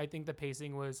movie, I think the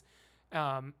pacing was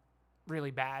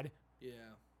really bad. Yeah.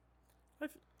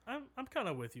 I'm kind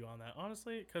of with you on that,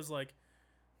 honestly, because like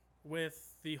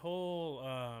with the whole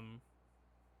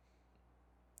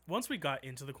once we got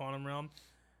into the quantum realm,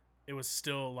 it was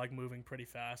still like moving pretty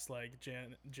fast. Like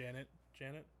Janet,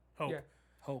 Hope. Yeah.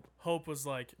 Hope was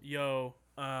like, "Yo,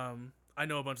 I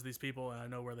know a bunch of these people and I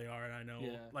know where they are and I know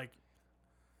like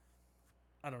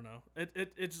I don't know.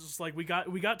 It's just like we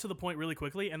got to the point really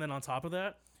quickly, and then on top of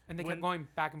that, And they kept going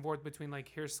back and forth between like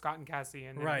here's Scott and Cassie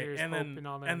and then right, here's and Hope then and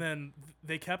all that. and then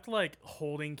they kept like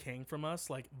holding King from us,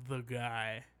 like the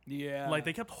guy. Yeah. Like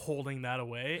they kept holding that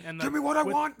away, and Give me what I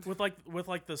want! With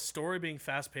like the story being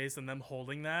fast paced and them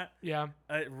holding that, yeah.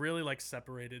 it really like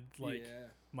separated like Yeah.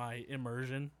 my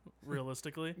immersion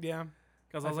realistically. Yeah.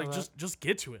 Because I was like, just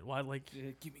get to it. Why, like,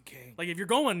 give me Kang. like if you're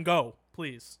going, go,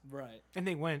 please. Right. And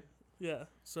they went. Yeah.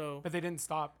 So. But they didn't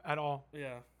stop at all.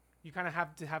 Yeah. You kind of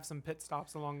have to have some pit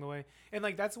stops along the way. And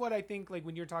like that's what I think like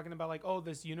when you're talking about like, oh,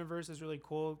 this universe is really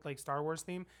cool, like Star Wars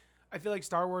theme. I feel like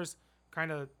Star Wars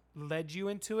kind of led you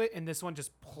into it, and this one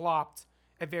just plopped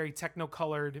a very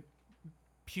techno-colored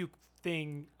puke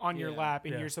thing on your lap,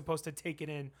 and you're supposed to take it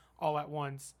in all at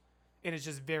once. And it's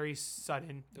just very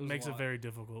sudden. It makes it very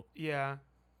difficult. Yeah.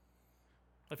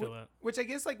 I feel that. Which I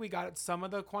guess like we got some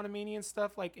of the Quantumania and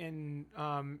stuff like in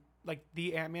like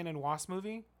the Ant-Man and Wasp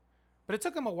movie. But it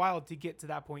took them a while to get to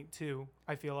that point too,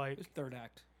 I feel like. It's third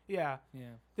act. Yeah. Yeah.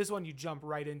 This one you jump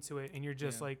right into it and you're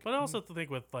just like. But I also have to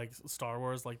think with like Star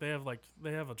Wars, like they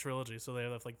have a trilogy, so they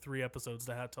have like 3 episodes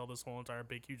to tell this whole entire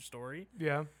big huge story.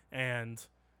 Yeah. And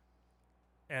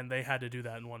they had to do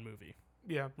that in one movie.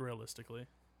 Yeah. Realistically.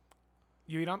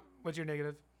 You eat up? What's your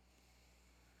negative?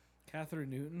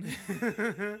 Catherine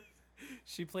Newton.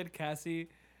 She played Cassie,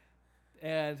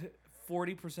 and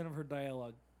 40% of her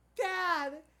dialogue,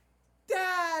 Dad,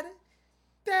 Dad,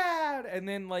 Dad, and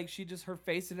then like her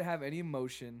face didn't have any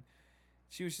emotion.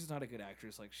 She was just not a good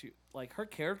actress. Like her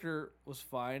character was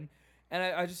fine, and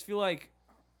I just feel like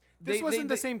this wasn't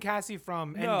the same Cassie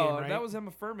from Endgame, no, right? that was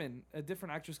Emma Furman, a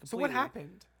different actress completely. So what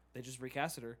happened? They just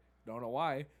recasted her. Don't know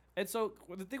why. And so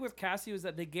the thing with Cassie was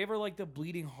that they gave her like the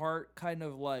bleeding heart kind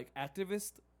of like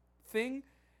activist thing,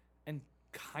 and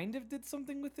kind of did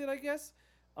something with it, I guess.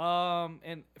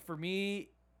 And for me,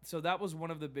 so that was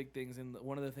one of the big things, and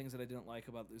one of the things that I didn't like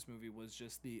about this movie was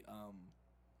just the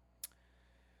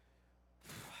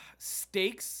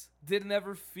stakes didn't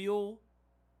ever feel.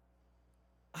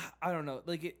 I don't know,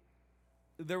 like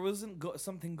there wasn't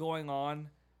something going on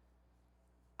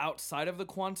outside of the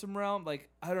quantum realm. Like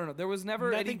I don't know, there was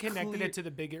never nothing connected it to the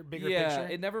bigger yeah,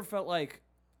 picture. It never felt like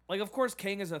of course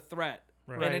Kang is a threat.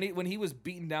 Right. And when he was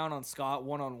beaten down on Scott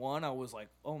one-on-one, I was like,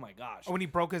 oh my gosh. Oh, when he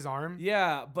broke his arm?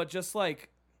 Yeah, but just like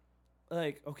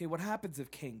okay, what happens if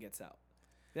Kang gets out?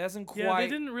 It hasn't quite they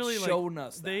didn't really shown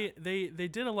us that. They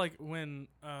did a like when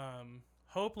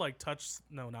Hope like touched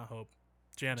not Hope,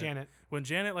 Janet. When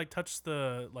Janet like touched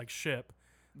the like ship,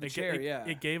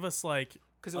 it gave us like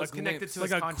because it was connected to like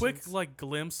his a conscience. quick like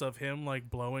glimpse of him like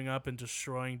blowing up and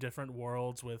destroying different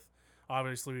worlds with.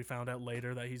 Obviously, we found out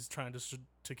later that he's trying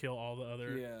to kill all the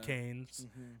other Kanes,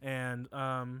 and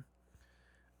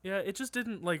it just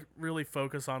didn't like really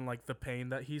focus on like the pain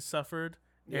that he suffered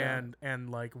and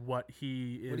like what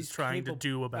he's trying to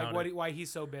do about it, why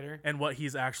he's so bitter, and what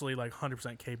he's actually like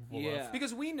 100% capable of.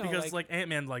 Because we know like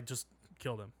Ant-Man like just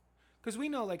killed him. Because we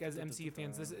know like as MCU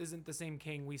fans, this isn't the same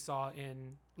King we saw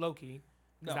in Loki.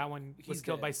 Because that one was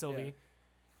killed by Sylvie. Yeah.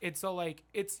 It's so like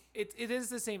it is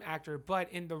the same actor,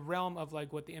 but in the realm of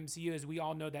like what the MCU is, we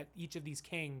all know that each of these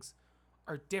Kings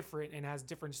are different and has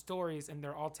different stories, and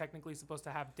they're all technically supposed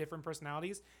to have different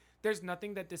personalities. There's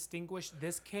nothing that distinguished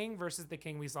this King versus the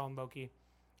King we saw in Loki.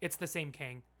 It's the same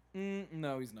King.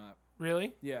 No, he's not.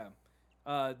 Really? Yeah,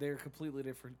 they're completely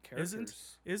different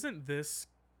characters. Isn't this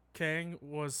Kang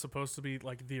was supposed to be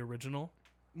like the original?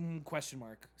 Question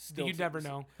mark. Still you'd never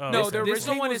know. Oh, no, the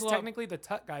original one is technically the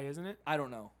Tut guy, isn't it? I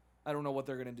don't know. I don't know what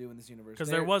they're gonna do in this universe. Because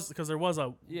there was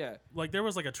a there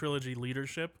was like a trilogy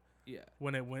leadership. Yeah.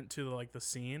 When it went to like the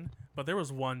scene, but there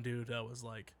was one dude that was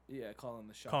like calling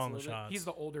the shots. He's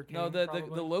the older King. No, the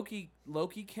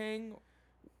Loki King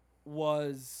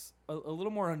was a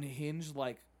little more unhinged.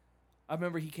 Like I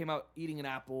remember he came out eating an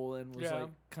apple and was like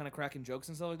kind of cracking jokes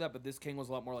and stuff like that. But this King was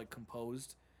a lot more like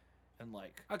composed. And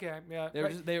like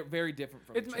they're very different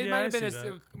from each other.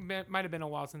 It might have been a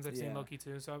while since I've seen Loki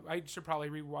too, so I should probably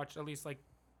rewatch at least like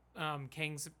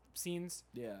Kang's scenes.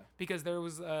 Yeah, because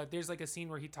there's like a scene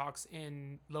where he talks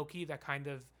in Loki that kind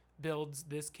of builds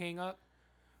this King up.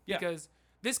 Yeah, because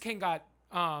this King got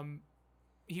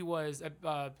he was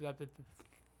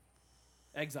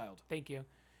exiled. Thank you.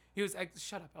 He was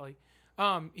shut up, Ellie.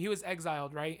 He was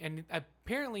exiled, right? And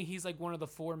apparently he's like one of the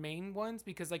 4 main ones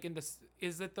because like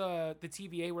is it the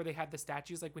TVA where they had the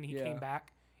statues like when he came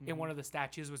back and one of the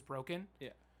statues was broken? Yeah.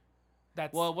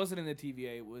 It wasn't in the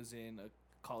TVA, it was in a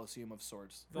Coliseum of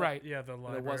sorts. Right. Yeah, the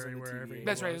library. It wasn't the TVA.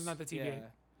 That's right, it's not the TVA.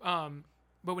 Yeah.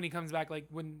 But when he comes back, like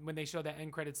when they show that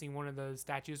end credit scene, one of the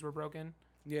statues were broken.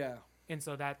 Yeah. And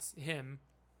so that's him.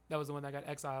 That was the one that got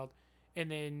exiled. And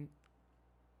then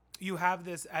you have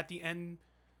this at the end.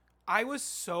 I was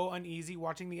so uneasy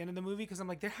watching the end of the movie because I'm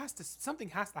like, something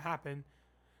has to happen,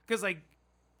 because like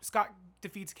Scott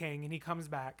defeats Kang and he comes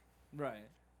back, right?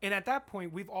 And at that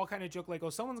point, we've all kind of joked like, oh,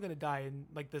 someone's gonna die in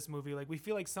like this movie. Like we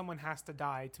feel like someone has to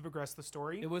die to progress the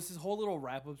story. It was his whole little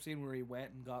wrap up scene where he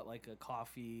went and got like a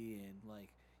coffee and like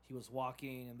he was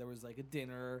walking and there was like a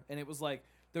dinner and it was like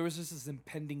there was just this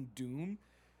impending doom,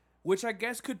 which I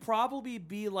guess could probably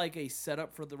be like a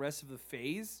setup for the rest of the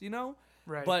phase, you know?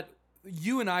 Right. But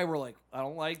you and I were like, I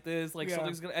don't like this, like Yeah.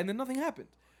 something's gonna, and then nothing happened.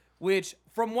 Which,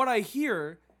 from what I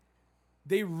hear,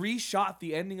 they reshot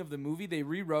the ending of the movie. They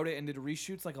rewrote it and did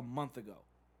reshoots like a month ago.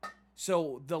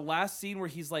 So the last scene where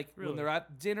he's like, when they're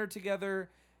at dinner together,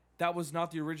 that was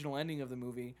not the original ending of the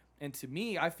movie. And to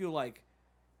me, I feel like,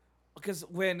 because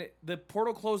when the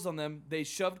portal closed on them, they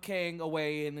shoved Kang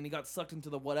away and then he got sucked into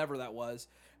the whatever that was.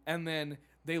 And then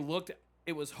they looked,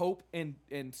 it was Hope and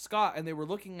Scott, and they were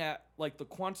looking at like the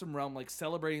quantum realm, like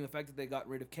celebrating the fact that they got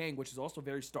rid of Kang, which is also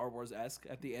very Star Wars-esque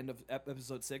at the end of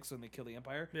episode 6 when they kill the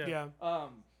Empire. Yeah.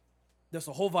 That's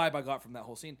the whole vibe I got from that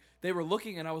whole scene. They were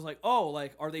looking, and I was like, "Oh,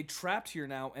 like, are they trapped here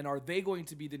now? And are they going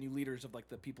to be the new leaders of like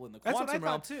the people in the That's what quantum I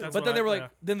realm?" thought too. That's But then what they were I- like, yeah.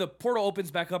 then the portal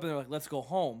opens back up, and they're like, "Let's go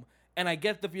home." And I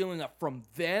get the feeling that from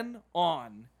then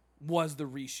on was the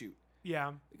reshoot.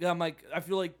 Yeah. I'm like, I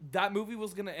feel like that movie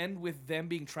was gonna end with them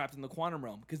being trapped in the quantum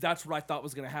realm because that's what I thought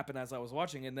was gonna happen as I was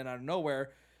watching, and then out of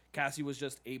nowhere, Cassie was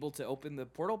just able to open the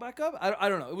portal back up. I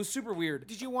don't know. It was super weird.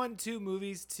 Did you want 2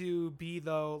 movies to be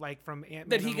though, like from Ant-Man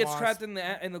That he and gets Wasp? trapped in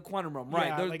the quantum realm, right?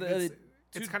 Yeah, There's like the-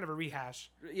 it's kind of a rehash.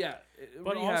 yeah,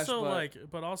 But rehash, also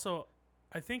but also,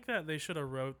 I think that they should have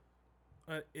wrote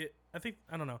it.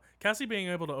 I don't know. Cassie being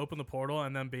able to open the portal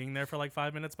and them being there for like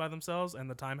 5 minutes by themselves, and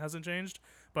the time hasn't changed.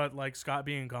 But like Scott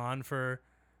being gone for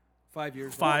 5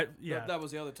 years. yeah. that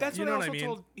was the other time. That's You what know I what I also mean?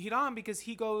 told Hiram, because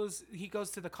he goes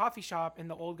to the coffee shop and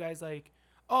the old guy's like,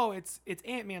 "Oh, it's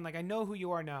Ant-Man. Like, I know who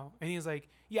you are now." And he's like,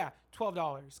 "Yeah,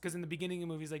 $12." Because in the beginning of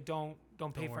the movie, he's like, "Don't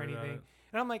pay for worry about anything." it.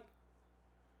 And I'm like,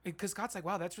 because Scott's like,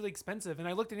 "Wow, that's really expensive." And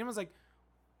I looked at him, I was like,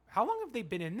 "How long have they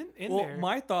been in well, there?"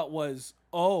 my thought was,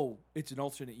 oh, it's an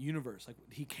alternate universe. Like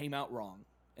he came out wrong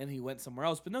and he went somewhere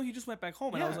else. But no, he just went back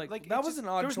home. And I was like it that was just- an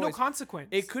odd There was choice. no consequence.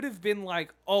 It could have been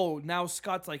like, oh, now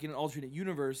Scott's like in an alternate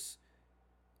universe,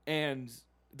 and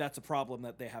that's a problem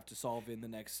that they have to solve in the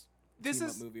next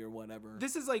team-up movie or whatever.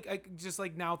 This is like just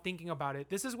like now thinking about it.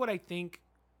 This is what I think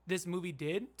this movie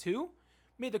did too.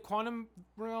 Made the quantum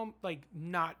realm like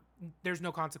not. There's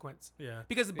no consequence. Yeah.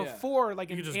 Because before, like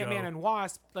You in could just Ant-Man go. and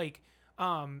Wasp, like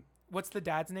what's the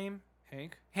dad's name?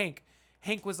 Hank.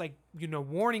 Hank was like,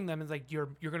 warning them, is like, you're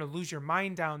gonna lose your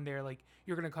mind down there, like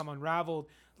you're gonna come unraveled,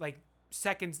 like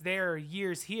seconds there,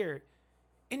 years here,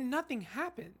 and nothing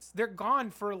happens. They're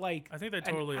gone for like I think they an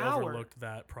totally hour. overlooked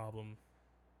that problem.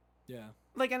 Yeah.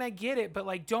 Like, and I get it, but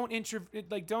like don't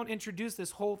introduce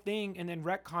this whole thing and then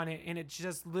retcon it, and it's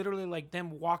just literally like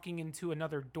them walking into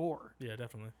another door. Yeah,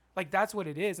 definitely. Like that's what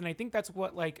it is, and I think that's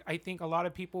what like I think a lot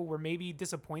of people were maybe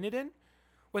disappointed in,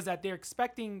 was that they're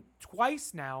expecting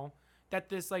twice now that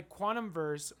this like quantum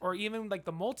verse or even like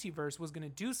the multiverse was gonna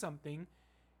do something,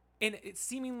 and it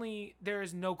seemingly there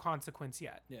is no consequence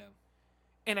yet. Yeah.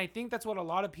 And I think that's what a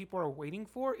lot of people are waiting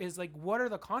for, is like, what are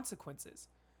the consequences?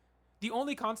 The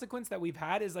only consequence that we've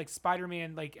had is like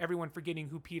Spider-Man, like everyone forgetting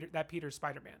who Peter's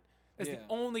Spider-Man. That's the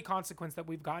only consequence that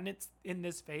we've gotten in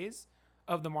this phase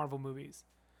of the Marvel movies.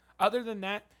 Other than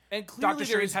that, And clearly Doctor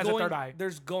Strange has a third eye.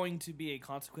 There's going to be a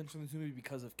consequence from this movie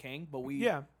because of Kang, but we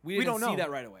Yeah, we we didn't don't see know. that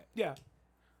right away. yeah.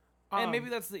 And maybe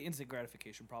that's the instant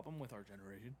gratification problem with our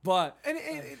generation. But And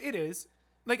it is.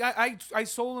 Like I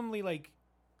solemnly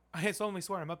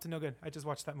swear I'm up to no good. I just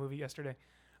watched that movie yesterday.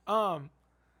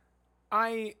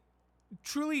 I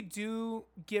truly do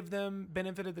give them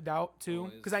benefit of the doubt too,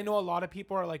 Always, because I know a lot of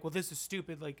people are like, well, this is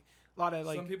stupid. Like a lot of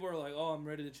like some people are like, "Oh, I'm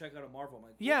ready to check out a Marvel." I'm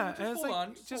like, yeah, just and it's hold like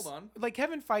on, just hold on. like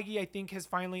Kevin Feige, I think, has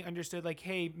finally understood like,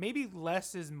 hey, maybe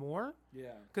less is more, Yeah.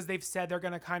 because they've said they're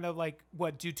gonna kind of like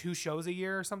do 2 shows a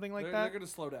year or something like They're that. going to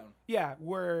slow down Yeah,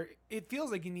 where it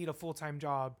feels like you need a full-time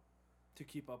job to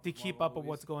keep up to with keep Marvel up with movies.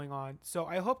 what's going on. So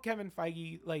I hope Kevin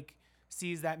Feige like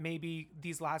sees that maybe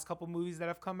these last couple movies that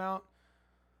have come out,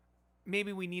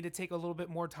 maybe we need to take a little bit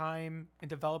more time in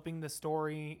developing the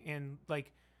story and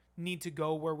like need to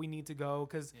go where we need to go.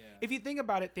 Because if you think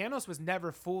about it, Thanos was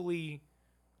never fully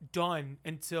done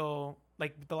until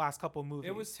like the last couple movies.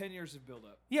 It was 10 years of build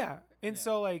up. Yeah, and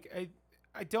so like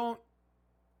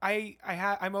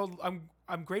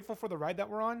I'm grateful for the ride that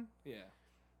we're on. Yeah.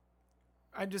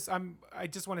 I just want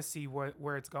to see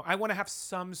where it's going. I want to have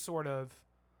some sort of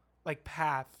like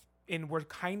path, and we're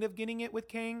kind of getting it with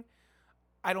Kang.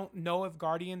 I don't know if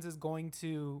Guardians is going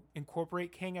to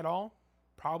incorporate Kang at all.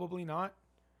 Probably not.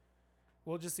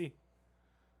 We'll just see.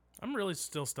 I'm really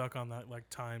still stuck on that like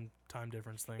time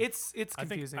difference thing. It's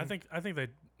confusing. I think they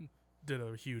did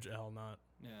a huge L not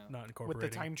with incorporating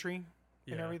the time tree and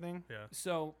Yeah, everything. Yeah.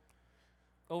 So,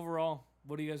 overall,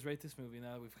 what do you guys rate this movie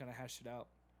now that we've kind of hashed it out?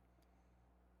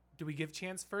 Do we give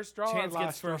Chance first draw? Chance or last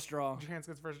gets first draw. Chance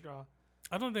gets first draw.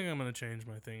 I don't think I'm gonna change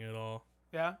my thing at all.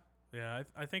 Yeah. Yeah,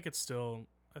 I think it's still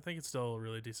a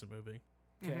really decent movie.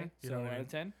 Okay, Mhm. You so know what I out mean? of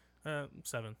 10?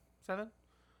 7. 7.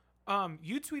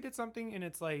 You tweeted something, and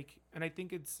it's like, and I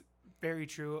think it's very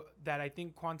true that I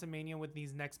think Quantumania, with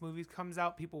these next movies comes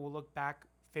out, people will look back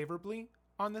favorably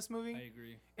on this movie, I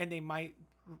agree. and they might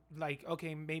like,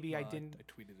 okay, maybe I Well, didn't. I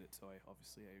tweeted it, so I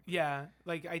agree. Yeah,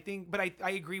 like I think, but I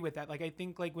agree with that. Like I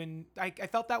think like when I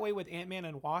felt that way with Ant-Man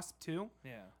and Wasp too.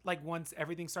 Yeah. Like once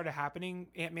everything started happening,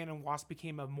 Ant-Man and Wasp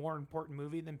became a more important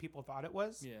movie than people thought it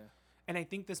was. Yeah. And I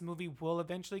think this movie will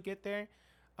eventually get there.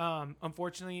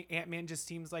 Unfortunately, Ant-Man just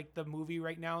seems like the movie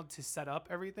right now to set up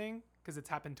everything because it's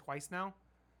happened twice now.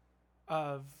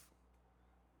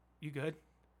 You good?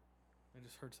 I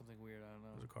just heard something weird. I don't know.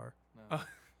 There's a car. No.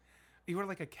 You were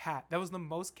like a cat. That was the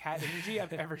most cat energy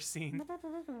I've ever seen.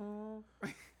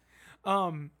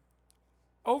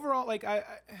 Overall, like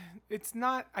it's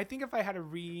not. I think if I had to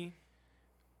reevaluate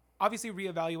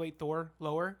Thor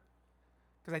lower,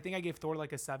 because I think I gave Thor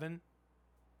like a 7.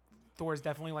 Thor is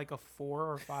definitely like a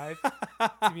 4 or 5, to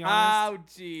be honest. Oh,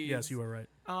 jeez. Yes, you are right.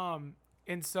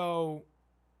 And so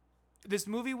this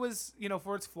movie was,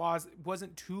 for its flaws, it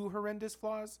wasn't too horrendous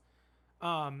flaws.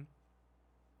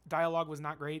 Dialogue was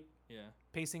not great. Yeah.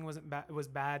 Pacing wasn't bad. It was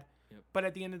bad. Yep. But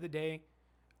at the end of the day,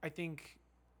 I think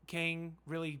Kang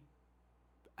really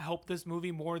helped this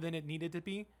movie more than it needed to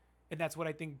be, and that's what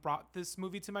I think brought this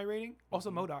movie to my rating. Also,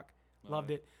 Mhm. MODOK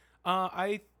loved it.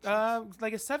 it.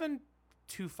 Like a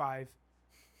 7.25,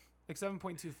 like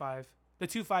 7.25. The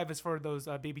 2.5 is for those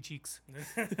baby cheeks.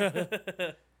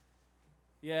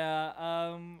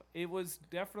 Yeah, it was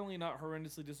definitely not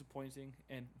horrendously disappointing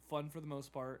and fun for the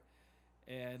most part.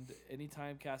 And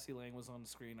anytime Cassie Lang was on the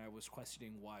screen, I was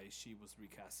questioning why she was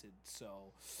recasted.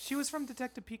 So She was from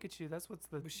Detective Pikachu. That's what's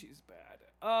the. but she's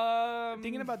bad.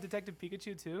 Thinking about Detective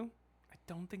Pikachu too, I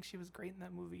don't think she was great in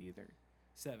that movie either.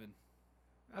 7,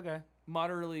 Okay.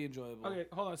 moderately enjoyable. Okay,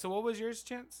 hold on. So what was yours,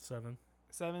 Chance? 7.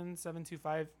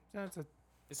 7.25. That's a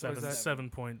It's What is that?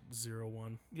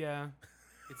 7.01. yeah.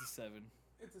 It's a 7.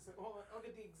 Hold on, I'll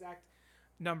get the exact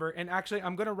number. And actually,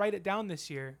 I'm gonna write it down this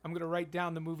year. I'm gonna write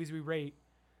down the movies we rate.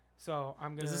 So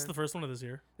I'm gonna. Is this the first one of this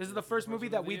year? This is the first movie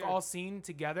that we've all seen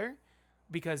together,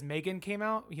 because Megan came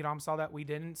out. I saw that we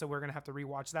didn't, so we're gonna have to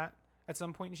rewatch that at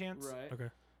some point in chance. Right.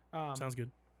 Okay. Sounds good.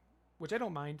 Which I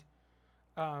don't mind.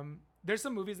 There's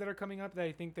some movies that are coming up that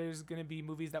I think there's gonna be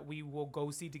movies that we will go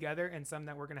see together, and some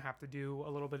that we're gonna have to do a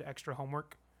little bit of extra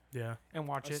homework Yeah. and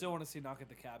watch I it. still want to see Knock at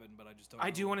the Cabin, but I just don't. I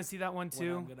do want to see that one when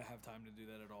too. I'm gonna have time to do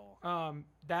that at all.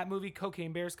 That movie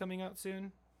Cocaine Bear's coming out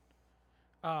soon.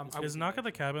 Is Knock at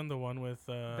the Cabin the one with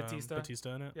Batista?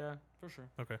 in it? Yeah, For sure.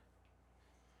 Okay.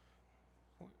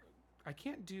 I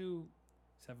can't do.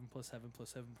 7 plus 7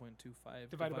 plus 7.25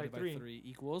 Divided by 3.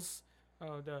 equals.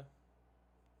 Oh, duh.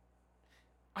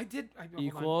 I did.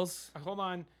 Equals. Hold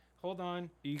on.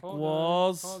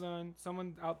 Equals. Hold on.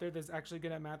 Someone out there that's actually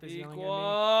good at math is yelling at me.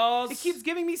 Equals. It keeps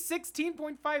giving me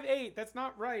 16.58. That's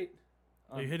not right.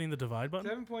 Are you hitting the divide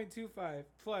button? 7.25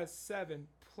 plus 7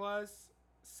 plus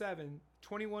 7.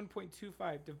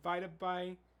 21.25 divided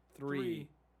by 3.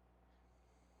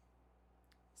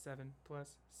 7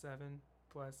 plus 7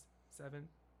 plus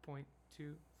 7.25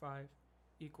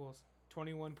 equals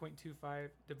 21.25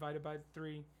 divided by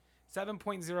 3.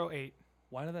 7.08.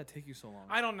 Why did that take you so long?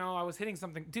 I don't know. I was hitting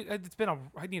something. Dude,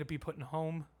 I need to be put in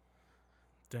home.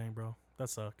 Dang, bro. That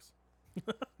sucks.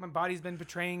 My body's been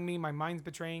betraying me. My mind's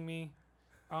betraying me.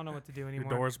 I don't know what to do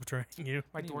anymore. Your door's betraying you.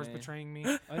 My door's Anyway. betraying me.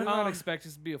 I did not expect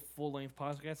this to be a full-length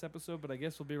podcast episode, but I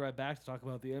guess we'll be right back to talk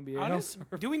about the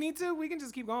NBA. Do we need to? We can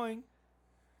just keep going.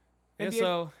 Yeah, NBA,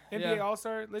 so NBA yeah.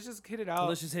 All-Star. Let's just hit it So out.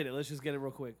 let's just hit it. Let's just get it real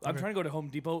quick. I'm Okay. trying to go to Home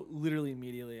Depot literally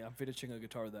immediately. I'm finishing a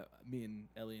guitar that me and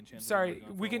Ellie and Chandler. Sorry, worked on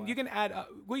for we a can. while. You can add.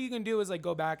 What you can do is like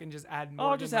go back and just add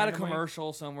more. Oh, just add a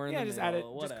commercial somewhere. Yeah, in the just add it.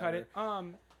 middle, Just cut it. whatever.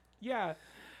 Yeah.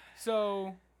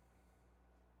 So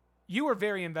you were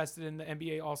very invested in the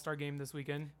NBA All-Star game this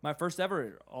weekend. My first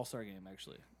ever All-Star game,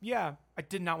 actually. Yeah, I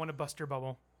did not want to bust your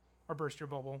bubble or burst your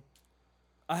bubble.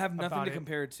 I have nothing About to it.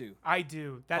 compare it to. I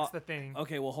do. That's the thing.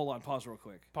 Okay, well, hold on. Pause real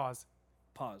quick. Pause.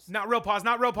 Pause. Not real pause.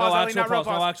 Not real pause. No Ellie, actual not real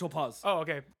pause. No pause. actual pause. Oh,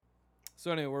 okay.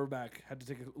 So anyway, we're back. Had to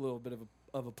take a little bit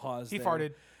of a pause. He there.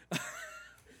 farted.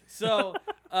 So,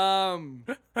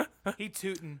 He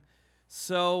tootin'.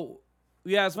 So,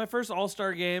 yeah, it's my first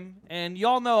All-Star game, and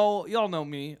y'all know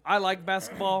me. I like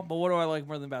basketball, but what do I like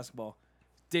more than basketball?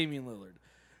 Damian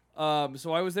Lillard.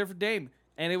 So I was there for Dame,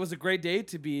 and it was a great day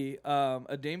to be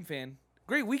a Dame fan.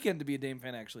 Great weekend to be a Dame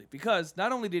fan, actually, because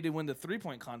not only did he win the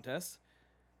 3-point contest,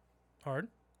 Hard.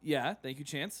 Yeah, thank you,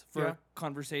 Chance, for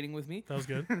conversating with me. That was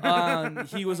good.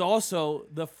 He was also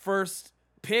the first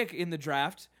pick in the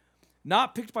draft,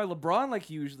 not picked by LeBron like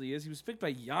he usually is. He was picked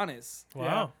by Giannis.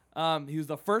 Wow. He was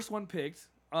the first one picked,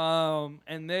 and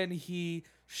then he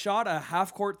shot a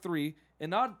half-court three, and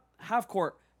not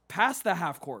half-court, past the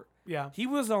half-court. Yeah. He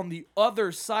was on the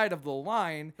other side of the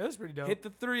line. That was pretty dope. Hit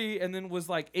the three, and then was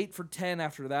like 8 for 10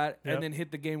 after that, and then hit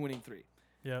the game-winning three.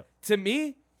 Yeah. To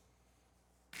me,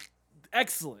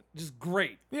 excellent. Just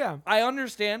great. Yeah. I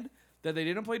understand that they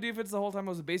didn't play defense the whole time. It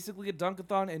was basically a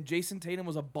dunk-a-thon, and Jason Tatum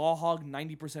was a ball hog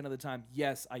 90% of the time.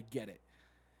 Yes, I get it.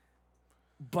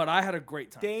 But I had a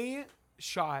great time. They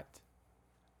shot,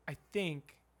 I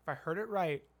think, if I heard it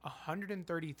right,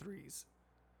 133s.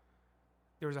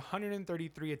 There was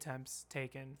 133 attempts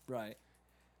taken Right.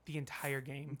 the entire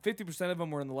game. 50% of them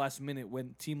were in the last minute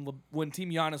when Team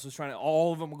Giannis was trying to.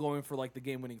 All of them were going for like the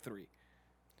game-winning three.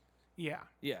 Yeah.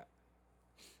 Yeah.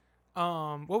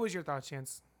 What was your thoughts,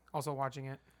 Chance? Also watching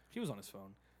it. He was on his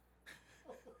phone.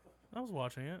 I was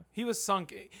watching it. He was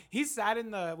sunk. He sat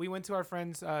in the. We went to our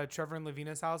friends Trevor and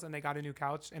Lavina's house, and they got a new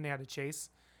couch, and they had a chase,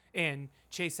 and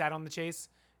Chase sat on the chase.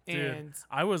 Dude, And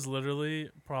I was literally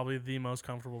probably the most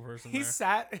comfortable person he there.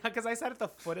 sat because I sat at the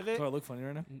foot of it. Do I look funny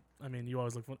right now? I mean, you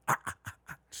always look funny.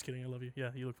 Just kidding. I love you.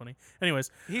 Yeah, you look funny. Anyways.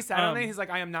 He sat on it. He's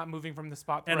like, I am not moving from the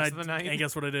spot the rest of the night. And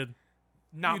guess what I did?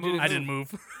 Not You moving. I didn't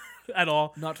move at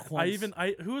all. Not once.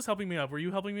 Who was helping me up? Were you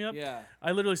helping me up? Yeah.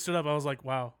 I literally stood up. I was like,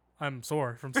 wow, I'm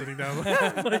sore from sitting down,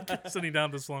 sitting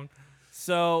down this long.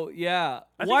 So yeah.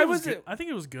 I think Why it was good. it? I think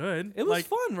it was good. It was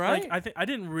fun, right? I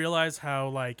didn't realize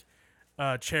how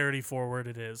charity forward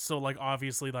it is. So like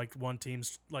obviously like one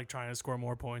team's like trying to score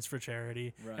more points for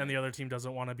charity, Right. and the other team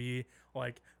doesn't want to be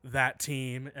like that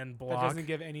team and That block. doesn't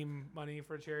give any money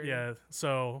for charity. Yeah.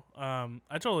 So I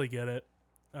totally get it.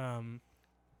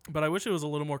 But I wish it was a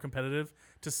little more competitive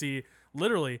to see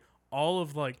literally all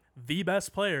of like the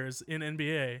best players in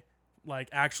NBA like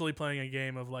actually playing a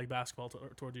game of like basketball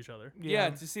towards each other. Yeah,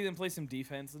 to see them play some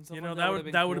defense and stuff. You know,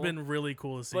 like that would have cool. been really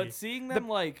cool to see. But seeing them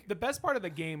The best part of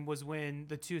the game was when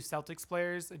the two Celtics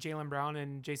players, Jaylen Brown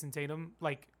and Jason Tatum,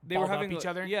 like they were balled having up each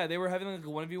other. Yeah, they were having like a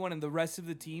 1v1, and the rest of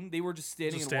the team they were just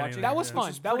standing Just and standing watching. there, That was yeah. fun.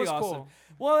 Which is That was pretty cool. awesome.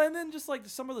 Well, and then just like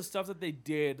some of the stuff that they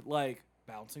did, like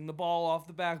bouncing the ball off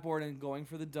the backboard and going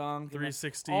for the dunk, and, like,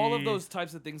 360. all of those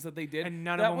types of things that they did, And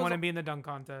none that of them was want to be in the dunk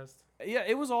contest. Yeah,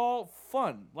 it was all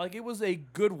fun. Like, it was a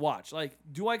good watch. Like,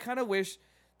 do I kind of wish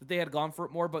that they had gone for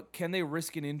it more, but can they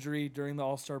risk an injury during the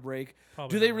All-Star break?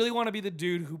 Probably Do they not. really want to be the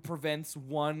dude who prevents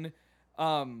one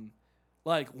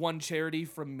charity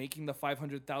from making the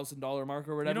 $500,000 mark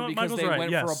or whatever what? because Michael's they right,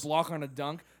 went for yes. a block on a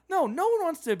dunk? No one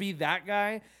wants to be that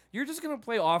guy. You're just going to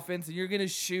play offense, and you're going to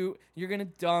shoot, you're going to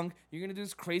dunk, you're going to do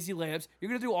this crazy layups, you're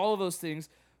going to do all of those things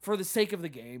for the sake of the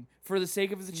game, for the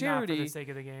sake of the charity. Not for the sake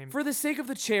of the game. For the sake of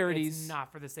the charities. It's not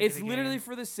for the sake of It's the game. literally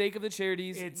for the sake of the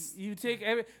charities. It's- you take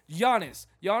Giannis.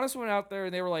 Giannis went out there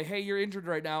and they were like, "Hey, you're injured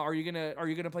right now. Are you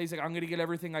gonna play?" He's like, "I'm gonna get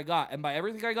everything I got." And by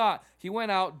everything I got, he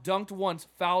went out, dunked once,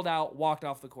 fouled out, walked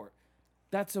off the court.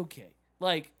 That's okay.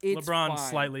 Like, it's LeBron fine.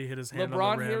 slightly hit his hand LeBron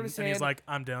on the hit rim, his and he's hand. like,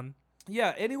 "I'm done."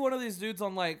 Yeah, any one of these dudes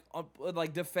on like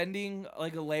defending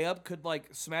like a layup could like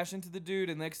smash into the dude,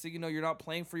 and next thing you know, you're not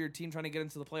playing for your team trying to get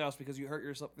into the playoffs because you hurt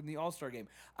yourself in the All-Star game.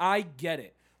 I get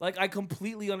it. Like, I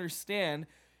completely understand,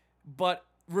 but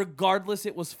regardless,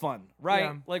 it was fun, right?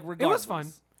 Yeah. Like, It regardless. was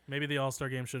fun. Maybe the All-Star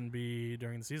game shouldn't be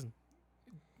during the season.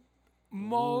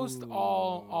 Most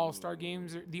all-star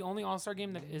games, the only all-star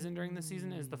game that isn't during the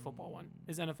season is the football one,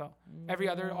 is NFL. Every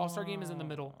other all-star game is in the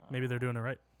middle. Maybe they're doing it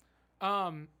right.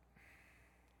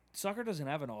 Soccer doesn't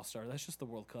have an All-Star. That's just the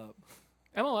World Cup.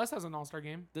 MLS has an all-star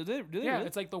game. Do they Yeah, really?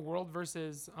 it's like the world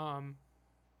versus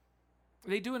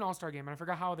they do an all-star game, and I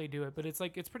forgot how they do it, but it's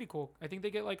pretty cool. I think they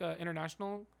get like a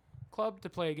international club to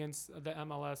play against the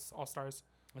MLS all-stars.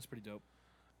 That's pretty dope.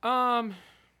 I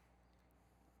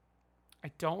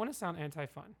don't want to sound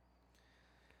anti-fun.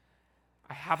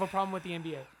 I have a problem with the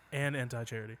NBA. And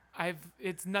anti-charity.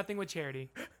 It's nothing with charity,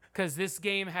 because this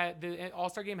game the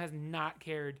all-star game has not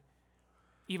cared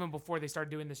even before they started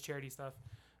doing this charity stuff.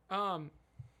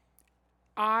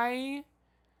 I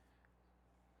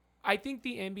think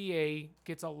the NBA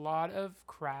gets a lot of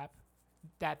crap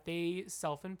that they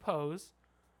self-impose,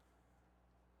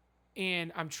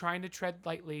 and I'm trying to tread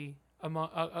lightly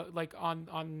like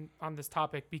on this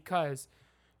topic, because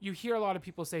you hear a lot of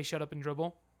people say "shut up and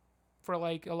dribble" for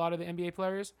like a lot of the NBA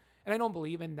players, and I don't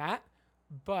believe in that,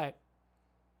 but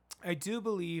I do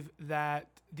believe that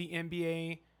the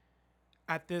NBA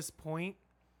at this point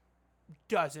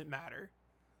doesn't matter.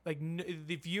 Like,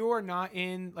 if you are not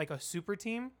in like a super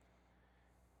team,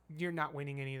 you're not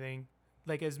winning anything.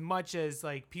 Like as much as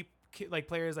like like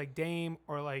players like Dame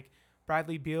or like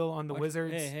Bradley Beal on the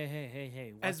Wizards.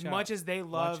 Hey. As much as they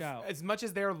love, as much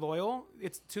as they're loyal,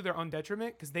 it's to their own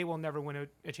detriment because they will never win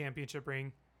a championship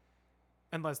ring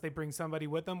unless they bring somebody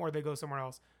with them or they go somewhere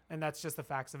else. And that's just the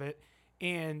facts of it.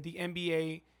 And the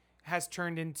NBA has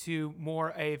turned into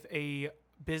more of a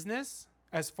business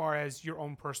as far as your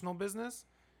own personal business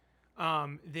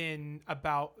than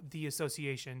about the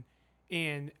association.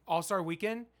 And All-Star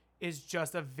Weekend is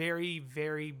just a very,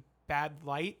 very bad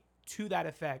light to that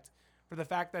effect for the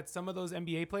fact that some of those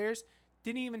NBA players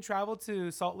didn't even travel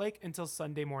to Salt Lake until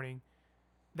Sunday morning,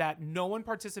 that no one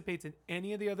participates in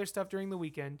any of the other stuff during the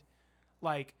weekend.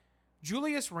 Like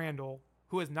Julius Randle,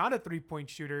 who is not a 3-point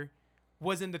shooter,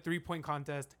 was in the 3-point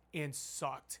contest and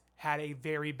sucked, had a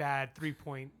very bad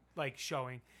 3-point like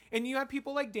showing. And you have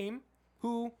people like Dame,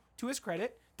 who, to his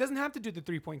credit, doesn't have to do the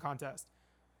 3-point contest.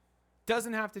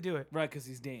 Doesn't have to do it. Right, because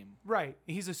he's Dame. Right.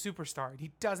 He's a superstar.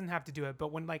 He doesn't have to do it.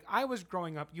 But when like I was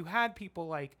growing up, you had people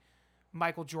like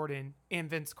Michael Jordan and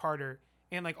Vince Carter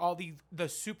and like all the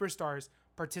superstars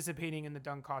participating in the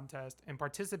dunk contest and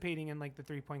participating in like the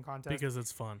 3-point contest. Because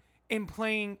it's fun. And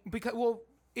playing because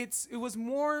it was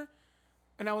more,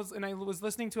 and I was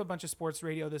listening to a bunch of sports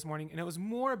radio this morning, and it was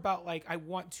more about like I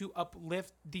want to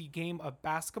uplift the game of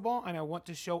basketball and I want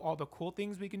to show all the cool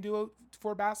things we can do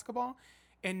for basketball.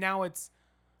 And now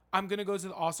I'm going to go to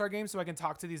the All-Star game so I can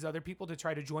talk to these other people to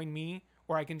try to join me,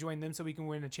 or I can join them so we can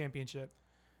win a championship.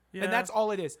 Yeah. And that's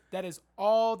all it is. That is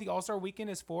all the All-Star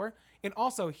weekend is for. And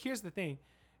also, here's the thing.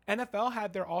 NFL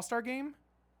had their All-Star game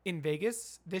in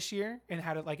Vegas this year and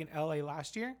had it like in LA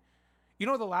last year. You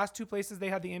know the last two places they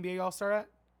had the NBA All-Star at?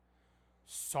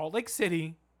 Salt Lake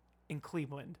City and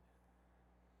Cleveland.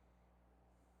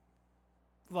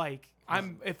 Like,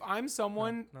 if I'm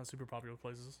someone not super popular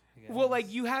places. Well,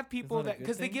 like you have people that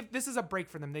because this is a break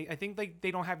for them. I think like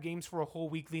they don't have games for a whole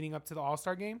week leading up to the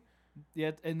All-Star game.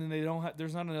 Yeah, and then they don't have.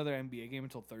 There's not another NBA game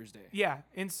until Thursday. Yeah,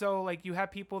 and so like you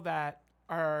have people that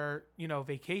are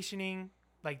vacationing,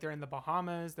 like they're in the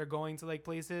Bahamas, they're going to like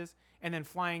places, and then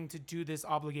flying to do this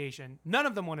obligation. None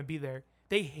of them want to be there.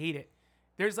 They hate it.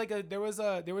 There was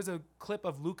a clip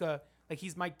of Luka, like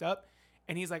he's mic'd up,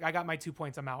 and he's like, "I got my 2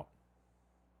 points, I'm out."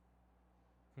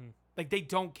 Like they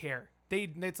don't care.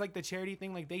 It's like the charity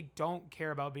thing. Like they don't care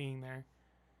about being there,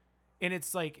 and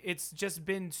it's like it's just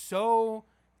been so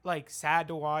like sad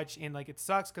to watch, and like it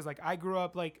sucks because like I grew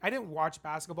up like I didn't watch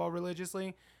basketball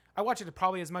religiously. I watch it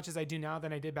probably as much as I do now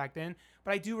than I did back then.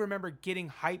 But I do remember getting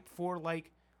hyped for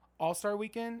like All-Star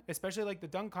Weekend, especially like the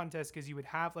dunk contest, because you would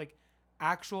have like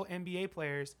actual NBA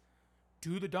players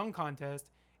do the dunk contest,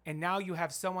 and now you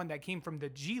have someone that came from the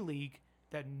G League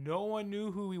that no one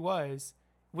knew who he was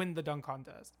win the dunk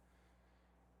contest.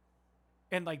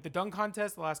 And like the dunk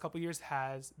contest the last couple of years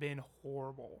has been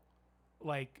horrible,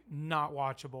 like not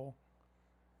watchable.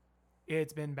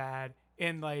 It's been bad,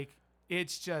 and like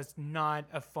it's just not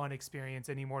a fun experience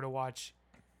anymore to watch.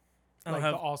 Like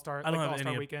the All-Star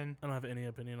weekend. I don't have any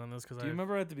opinion on this because do you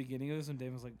remember at the beginning of this when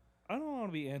Damon was like, "I don't want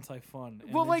to be anti-fun,"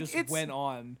 and well, like just went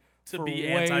on to for be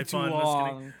way anti-fun too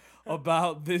long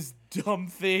about this dumb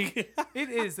thing. It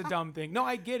is a dumb thing. No,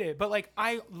 I get it, but like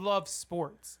I love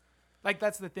sports. Like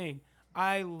that's the thing.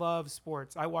 I love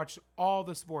sports. I watch all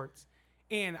the sports,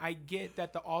 and I get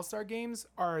that the All-Star games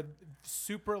are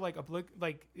super like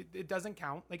it doesn't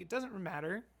count. Like it doesn't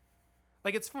matter.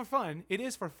 Like it's for fun. It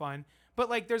is for fun. But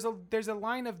like there's a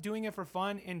line of doing it for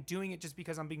fun and doing it just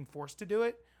because I'm being forced to do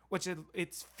it, which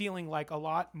it's feeling like a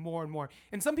lot more and more.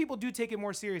 And some people do take it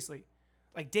more seriously.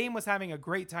 Like Dame was having a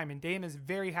great time, and Dame is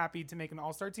very happy to make an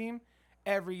All-Star team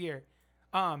every year.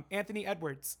 Anthony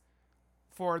Edwards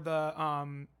for the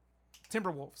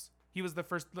Timberwolves. He was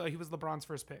LeBron's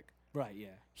first pick. Right, yeah.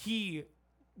 He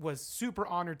was super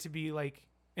honored to be like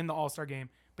in the All-Star game,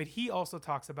 but he also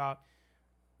talks about,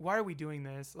 why are we doing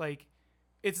this? Like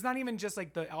it's not even just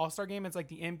like the All-Star game, it's like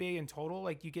the NBA in total.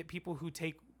 Like you get people who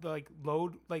take the like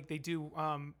load, like they do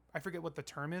I forget what the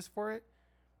term is for it,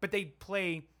 but they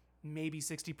play maybe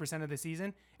 60% of the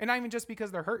season, and not even just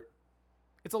because they're hurt.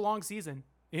 It's a long season.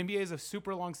 The NBA is a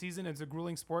super long season. It's a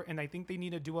grueling sport, and I think they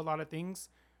need to do a lot of things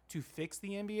to fix the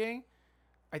NBA.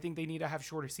 I think they need to have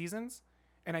shorter seasons,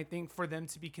 and I think for them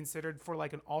to be considered for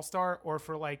like an All-Star or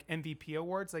for like MVP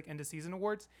awards, like end of season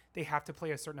awards, they have to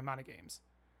play a certain amount of games.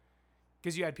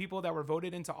 Because you had people that were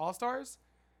voted into All-Stars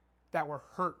that were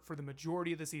hurt for the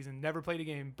majority of the season, never played a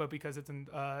game, but because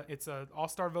it's a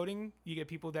All-Star voting, you get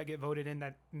people that get voted in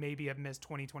that maybe have missed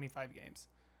 20, 25 games.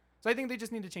 So I think they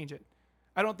just need to change it.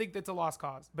 I don't think that's a lost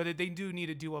cause, but they do need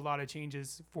to do a lot of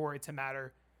changes for it to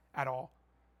matter at all.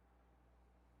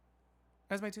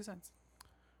 That's my 2 cents.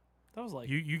 That was like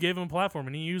You gave him a platform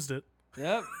and he used it.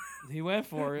 Yep, he went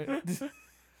for it.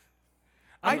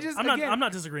 I'm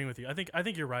not disagreeing with you. I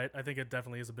think you're right. I think it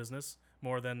definitely is a business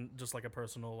more than just like a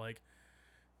personal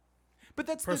but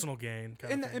that's personal gain.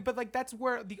 Kind of thing. But like that's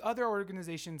where the other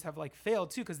organizations have like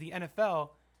failed too, because the NFL,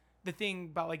 the thing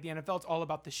about like the NFL, it's all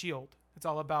about the shield. It's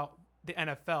all about the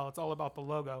NFL. It's all about the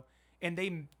logo, and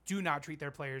they do not treat their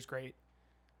players great.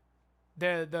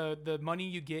 The money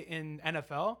you get in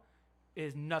NFL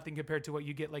is nothing compared to what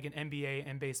you get like in NBA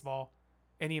and baseball,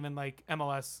 and even like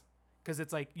MLS. Because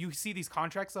it's like you see these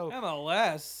contracts. So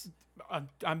MLS.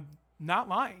 I'm not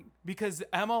lying, because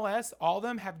MLS, all of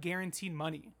them have guaranteed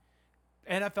money.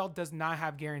 NFL does not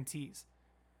have guarantees.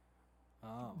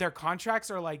 Oh. Their contracts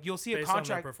are like, you'll see based a contract.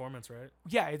 on their performance, right?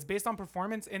 Yeah, it's based on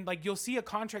performance, and like you'll see a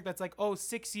contract that's like,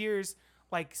 6 years,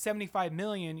 like 75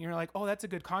 million. You're like, oh, that's a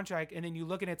good contract, and then you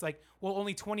look and it's like, well,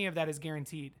 only 20 of that is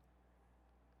guaranteed.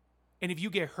 And if you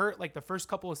get hurt like the first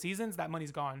couple of seasons, that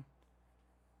money's gone.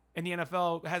 And the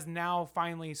NFL has now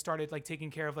finally started like taking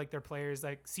care of like their players,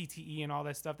 like CTE and all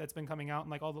that stuff that's been coming out, and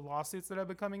like all the lawsuits that have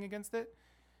been coming against it.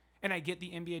 And I get the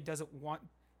NBA doesn't want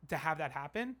to have that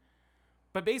happen,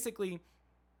 but basically,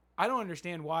 I don't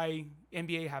understand why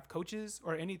NBA have coaches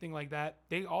or anything like that.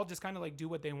 They all just kind of like do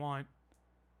what they want.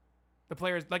 The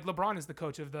players, like LeBron is the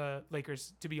coach of the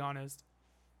Lakers, to be honest.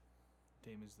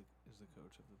 Dame is the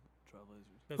coach of the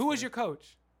Trailblazers. That's Who was fair. your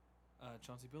coach?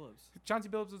 Chauncey Billups. Chauncey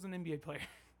Billups was an NBA player.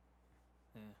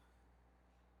 Yeah.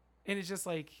 And it's just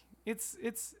like, it's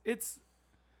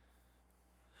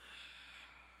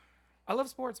I love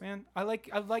sports, man. I like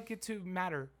it to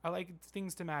matter. I like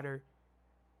things to matter.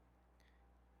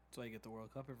 That's why you get the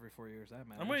World Cup every 4 years. That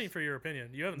matters. I'm waiting for your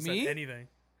opinion. You haven't Me? said anything.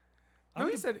 No,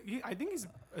 I think he's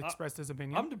expressed his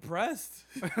opinion. I'm depressed.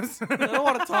 I don't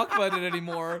want to talk about it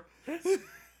anymore.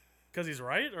 Because he's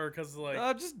right, or because like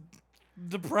Just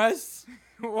depressed.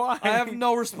 Why? I have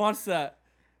no response to that.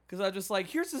 Because I'm just like,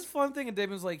 here's this fun thing, and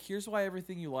Damon's like, here's why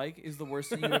everything you like is the worst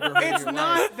thing you've ever heard in It's your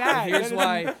not life. that. And here's That is-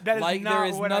 why, that is like, not there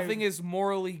is what nothing is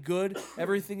morally good.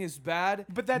 Everything is bad.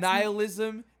 But that's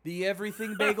nihilism, the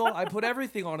everything bagel. I put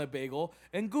everything on a bagel,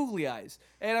 and googly eyes.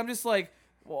 And I'm just like,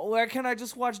 well, why can't I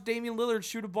just watch Damian Lillard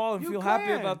shoot a ball and You feel happy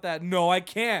can. about that? No, I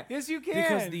can't. Yes, you can.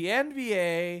 Because the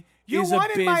NBA You is a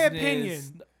wanted business. my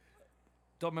opinion.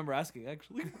 Don't remember asking,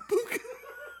 actually.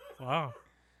 wow.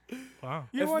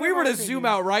 You If wanted we were my to zoom opinion.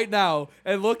 out right now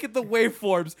and look at the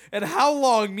waveforms and how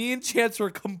long me and Chance were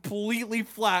completely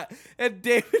flat and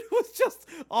David was just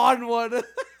on one.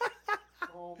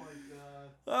 Oh my god.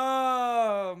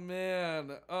 Oh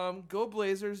man. Go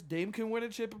Blazers. Dame can win a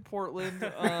chip in Portland.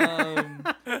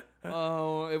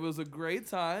 It was a great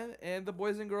time, and the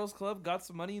Boys and Girls Club got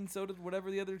some money, and so did whatever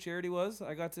the other charity was.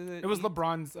 I got to. It was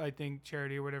LeBron's, I think,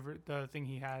 charity or whatever the thing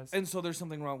he has. And so there's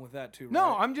something wrong with that too. No,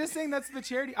 right? I'm just saying that's the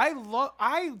charity.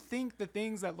 I think the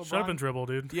things that LeBron. Shut up and dribble,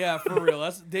 dude. Yeah, for real.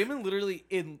 That's Damon literally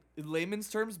in layman's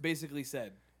terms basically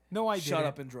said. No, I didn't. Shut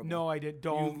up and dribble. No, I did.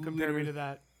 Don't You compare me literally- to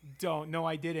that. Don't. No,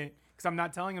 I didn't. Because I'm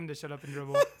not telling him to shut up and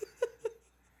dribble.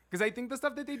 Because I think the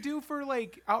stuff that they do for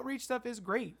like outreach stuff is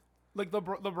great. Like the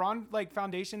LeBron like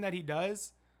foundation that he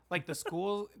does, like the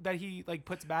school that he like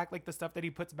puts back, like the stuff that he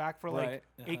puts back for like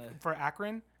Right. for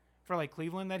Akron, for like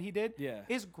Cleveland that he did, Yeah.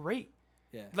 is great.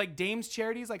 Yeah. Like Dame's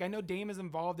charities, like I know Dame is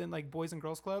involved in like Boys and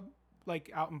Girls Club,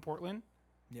 like out in Portland.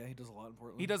 Yeah, he does a lot in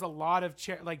Portland. He does a lot of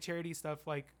charity stuff,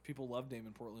 like People love Dame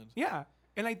in Portland. yeah,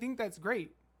 and I think that's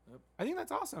great. Yep. I think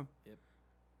that's awesome. Yep.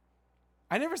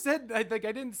 I never said I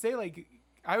didn't say like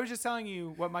I was just telling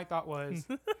you what my thought was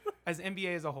as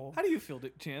NBA as a whole. How do you feel,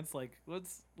 Chance? Like,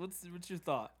 what's your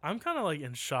thought? I'm kind of like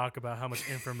in shock about how much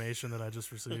information that I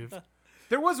just received.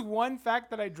 There was one fact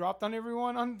that I dropped on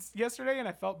everyone on yesterday, and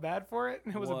I felt bad for it.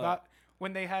 And it was What? about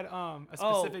when they had a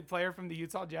specific player from the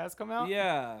Utah Jazz come out.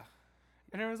 Yeah.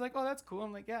 And everyone was like, "Oh, that's cool."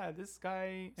 I'm like, "Yeah, this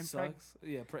guy Sucks.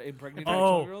 Yeah, impregnated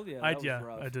Oh, 12-year-old? Yeah, I that was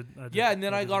rough. I did. Yeah, and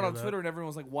then I did got hear on that. Twitter and everyone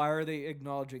was like, why are they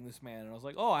acknowledging this man? And I was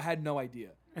like, oh, I had no idea.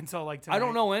 until like tonight. I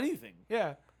don't know anything.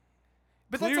 Yeah,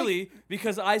 but that's, Clearly, like,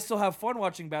 because I still have fun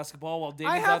watching basketball while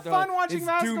David's I have out there fun like, watching it's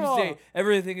basketball. doomsday.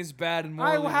 Everything is bad and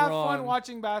I morally have wrong. fun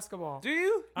watching basketball. Do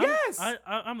you? Yes.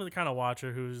 I'm the kind of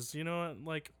watcher who's, you know what,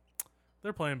 like,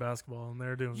 they're playing basketball and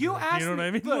they're doing You good. asked You know what I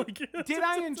mean? Look, Like, did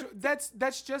I enjoy?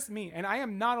 That's just me, and I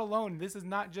am not alone. This is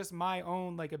not just my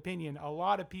own like opinion. A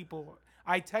lot of people.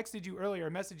 I texted you earlier,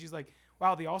 a message. He's like,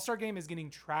 "Wow, the All-Star game is getting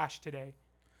trashed today."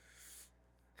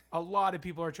 A lot of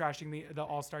people are trashing the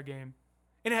All-Star game,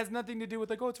 and it has nothing to do with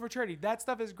like, oh, it's for charity. That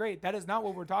stuff is great. That is not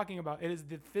what we're talking about. It is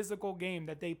the physical game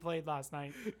that they played last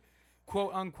night,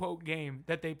 quote unquote game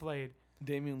that they played.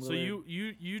 Damian Lillard. So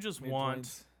you just made want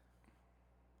points.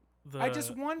 I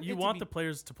just want you it want to the be,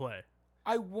 players to play,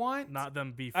 I want not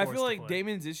them be I forced feel to like play.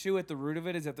 Damon's issue at the root of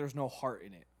it is that there's no heart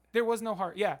in it. there was no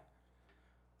heart. Yeah.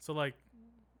 So like,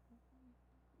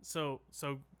 so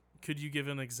could you give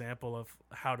an example of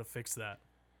how to fix that?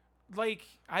 Like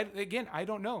I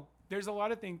don't know. There's a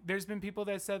lot of things. There's been people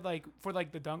that said like for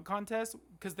like the dunk contest,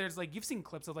 because there's like you've seen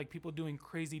clips of like people doing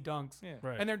crazy dunks, Yeah.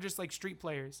 Right. and they're just like street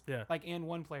players, Yeah. like and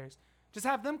one players. Just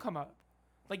have them come up.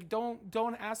 Like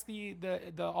don't ask the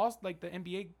all like the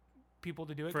NBA people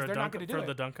to do it For because a they're not dunk going to do for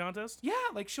the it. dunk contest? Yeah,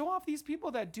 like show off these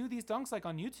people that do these dunks like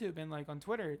on YouTube and like on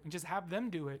Twitter, and just have them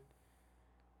do it.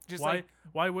 Just Why like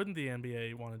why wouldn't the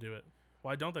NBA want to do it?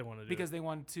 Why don't they want to do because it? they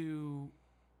want to.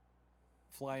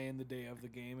 Fly in the day of the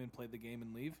game and play the game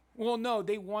and leave. Well, no,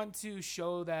 they want to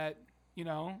show that, you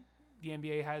know, the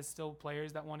NBA has still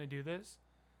players that want to do this.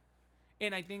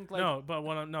 And I think like No, but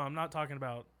I'm not talking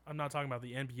about the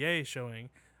NBA showing.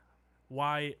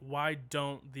 Why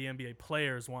don't the NBA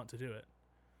players want to do it?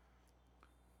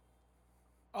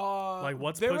 Like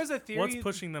what's was a theory what's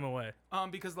pushing them away?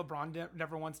 because LeBron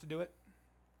never wants to do it.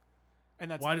 And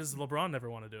that's Why does LeBron never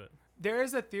want to do it? there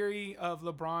is a theory of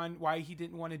LeBron why he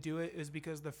didn't want to do it is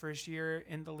because the first year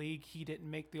in the league he didn't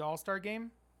make the All-Star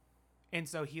game. And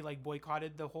so he like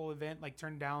boycotted the whole event, like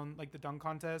turned down like the dunk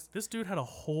contest. This dude had a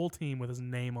whole team with his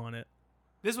name on it.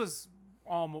 This was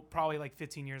probably like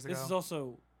 15 years ago. This is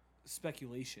also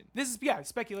speculation. This is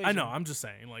speculation. I know. I'm just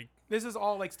saying, like, This is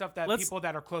all like stuff that Let's- people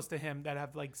that are close to him that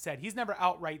have like said. He's never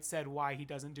outright said why he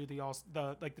doesn't do the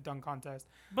dunk contest.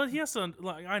 but he has to.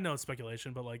 Like, I know it's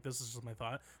speculation, but like, this is just my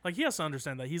thought. Like, he has to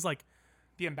understand that he's like,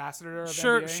 The ambassador of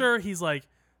sure, NBA. sure, he's like,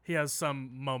 he has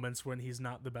some moments when he's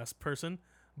not the best person,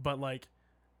 but like,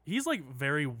 he's like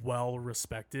very well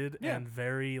respected Yeah. and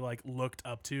very like looked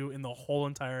up to in the whole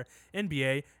entire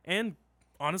NBA and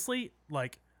honestly,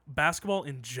 like basketball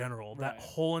in general. That Right.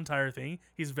 whole entire thing,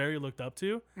 he's very looked up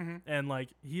to, Mm-hmm. and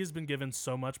like he has been given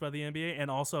so much by the NBA, and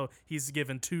also he's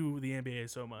given to the NBA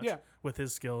so much Yeah. with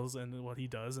his skills and what he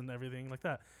does and everything like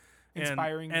that.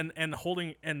 Inspiring. and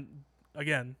holding and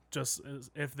again, just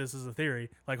if this is a theory,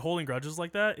 like holding grudges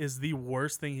like that is the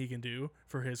worst thing he can do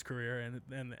for his career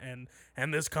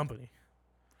and this company.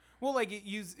 Well, like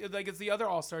it's the other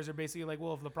All Stars are basically like,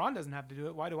 well, if LeBron doesn't have to do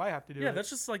it, why do I have to do it? Yeah, that's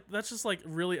just like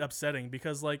really upsetting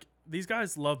because like these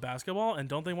guys love basketball and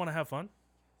don't they want to have fun?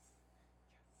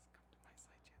 Come to my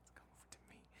side, Jets.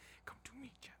 Come to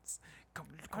me, Jets.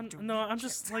 I'm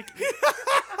just like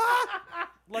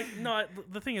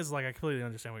the thing is like I completely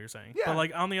understand what you're saying. Yeah. But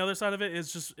like on the other side of it, it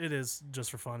is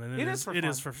just for fun and It is for it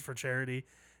is fun. for charity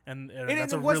and it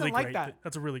that's a wasn't really like great that.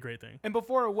 that's a really great thing. And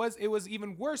before it was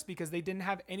even worse because they didn't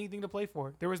have anything to play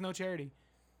for. There was no charity.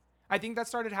 I think that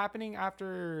started happening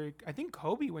after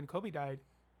when Kobe died,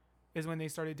 is when they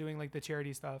started doing like the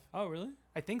charity stuff. Oh, really?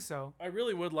 I think so. I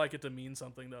really would like it to mean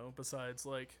something though, besides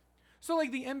like So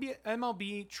like the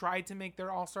MLB tried to make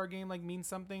their All-Star game like mean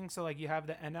something. So like you have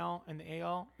the NL and the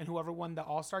AL, and whoever won the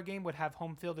All-Star game would have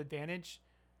home field advantage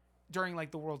during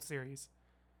like the World Series,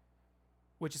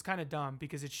 which is kind of dumb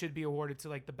because it should be awarded to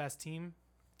like the best team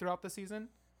throughout the season.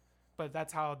 But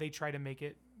that's how they try to make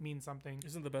it mean something.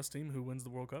 isn't the best team who wins the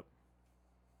World Cup?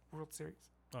 World Series,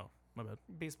 Oh, my bad.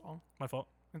 baseball, My fault.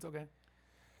 it's okay.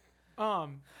 I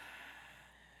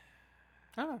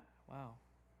don't know. Wow.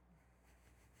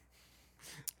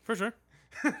 For sure.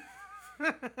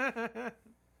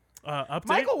 Update.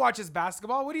 Michael watches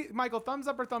basketball. Michael, thumbs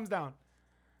up or thumbs down?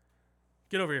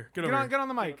 Get over here. Get over Get here. on, get on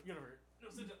the mic. Get over here. No,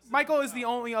 sit down, sit Michael down. is the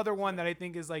only other one that I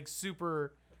think is like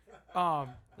super,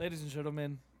 Ladies and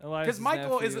gentlemen, Elias because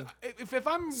Michael is nephew. if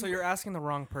I'm So you're asking the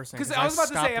wrong person. because I was about to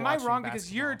stopped say, am I watching wrong?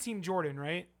 Because you're basketball. Team Jordan,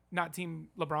 right? Not Team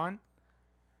LeBron.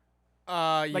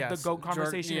 Like Like the GOAT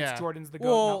conversation, it's Jordan's the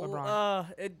GOAT, well,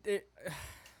 not LeBron.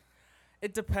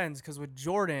 It depends because with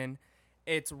Jordan,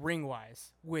 it's ring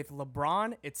wise. With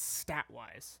LeBron, it's stat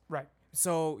wise. Right.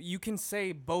 So you can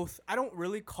say both. I don't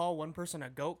really call one person a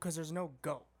GOAT because there's no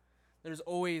GOAT. There's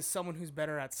always someone who's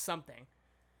better at something.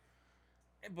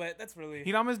 But that's really.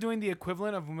 Hidama's doing the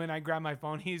equivalent of when I grab my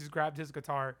phone. He's grabbed his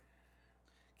guitar.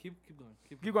 Keep going.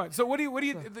 Keep going. So what do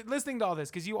you listening to all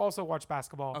this? Because you also watch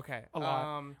basketball. Okay. A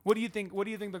lot. What do you think? How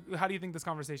do you think this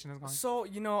conversation is going? So,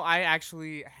 I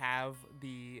actually have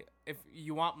if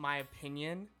you want my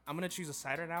opinion, I'm going to choose a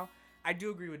side right now. I do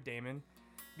agree with Damon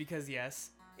because, yes,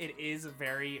 it is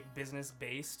very business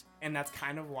based. And that's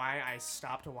kind of why I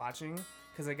stopped watching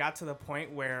because it got to the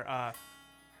point where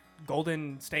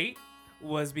Golden State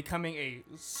was becoming a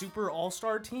super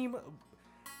all-star team.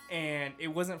 And it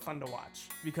wasn't fun to watch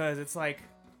because it's like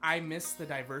I miss the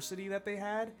diversity that they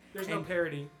had. There's no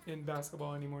parity in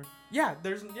basketball anymore.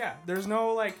 There's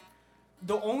no like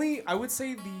I would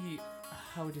say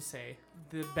how would you say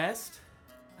the best?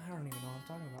 I don't even know what I'm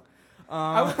talking about.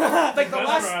 Like the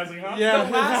last, Mesmerizing, huh? Yeah,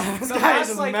 the this last guy is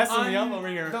just like messing me up over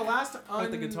here. The last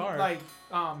With the guitar.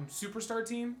 superstar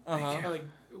team, Uh-huh.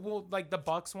 like the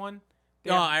Bucks one. They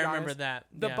Oh, have I Giannis. remember that.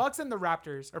 The yeah. Bucks and the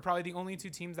Raptors are probably the only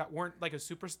two teams that weren't like a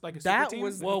super That team.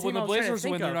 was Well, the when team the I was trying to Blazers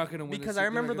think win, they're of, not gonna win because the I Super-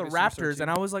 remember they're the not gonna be a superstar Raptors, and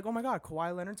team. I was like, oh my god,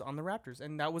 Kawhi Leonard's on the Raptors,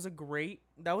 and that was a great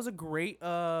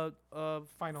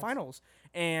finals,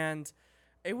 and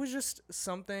it was just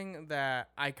something that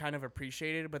I kind of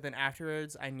appreciated. But then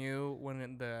afterwards, I knew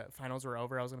when the finals were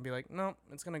over, I was gonna be like, no,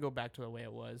 it's gonna go back to the way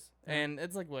it was, and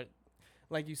it's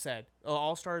like you said,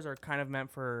 All Stars are kind of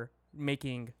meant for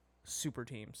making super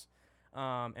teams.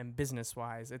 And business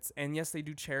wise, and yes, they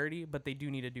do charity, but they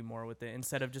do need to do more with it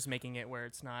instead of just making it where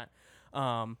it's not,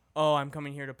 oh, I'm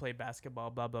coming here to play basketball,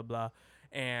 blah blah blah,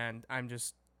 and I'm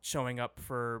just showing up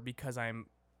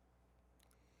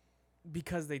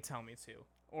because they tell me to,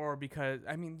 or because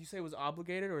you say it was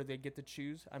obligated, or they get to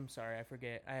choose. I'm sorry, I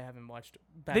forget. I haven't watched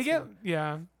basketball.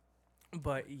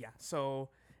 But yeah. So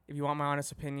if you want my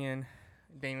honest opinion,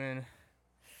 Damon,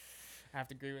 I have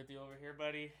to agree with you over here,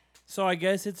 buddy. So I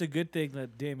guess it's a good thing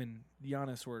that Damon,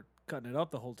 Giannis were cutting it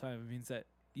up the whole time. It means that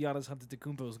Giannis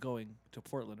Antetokounmpo is going to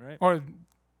Portland, right? Or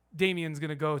Damian's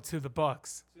gonna go to the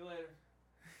Bucks. See you later.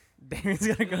 Damon's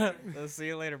gonna go. I'll see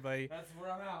you later, buddy. That's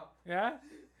where I'm out. Yeah.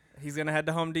 He's gonna head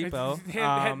to Home Depot.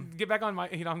 Get back on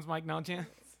Hidom's mic now, Chance.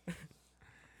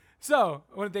 So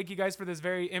I want to thank you guys for this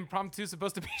very impromptu,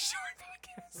 supposed to be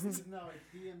short podcast. No,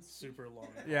 DMC. Super long.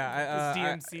 Yeah,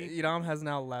 It's DMC. Yadam has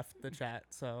now left the chat,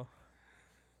 so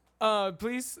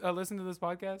Please listen to this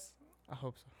podcast. I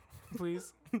hope so.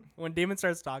 Please. When Damon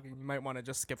starts talking, you might want to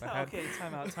just skip ahead. Okay,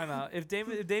 time out. If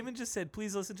Damon just said,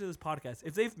 please listen to this podcast.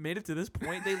 If they've made it to this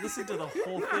point, they listen to the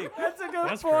whole thing. That's a good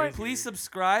That's point. crazy. Please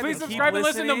subscribe. Please and keep subscribe and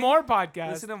listen to listening. more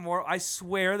podcasts. Listen to more. I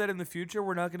swear that in the future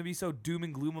we're not going to be so doom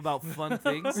and gloom about fun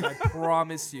things. I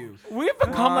promise you. We've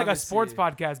become like a Promise sports you.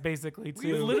 podcast, basically,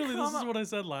 too. Literally, this is what I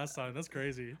said last time. That's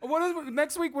crazy.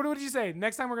 Next week? What did you say?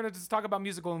 Next time we're gonna just talk about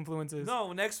musical influences.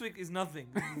 No, next week is nothing.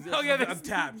 Okay, I'm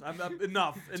tapped. I'm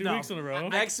enough. 2 enough. weeks in a row.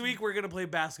 Next week we're gonna play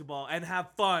basketball and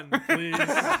have fun. Please.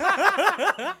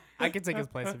 I can take his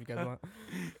place if you guys want.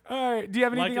 All right. Do you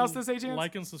have anything Like else and- to say, Chance?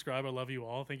 Like and subscribe. I love you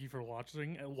all. Thank you for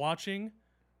watching.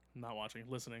 Not watching.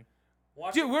 Listening.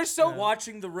 Dude, we're so.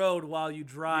 watching the road while you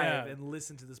drive Yeah. and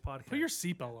listen to this podcast. Put your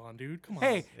seatbelt on, dude. Come on.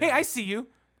 Hey, I see you.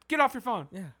 Get off your phone.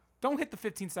 Yeah. Don't hit the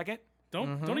 15-second.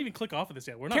 Don't even click off of this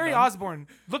yet. We're not Carrie done. Osborne,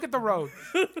 look at the road.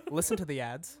 Listen to the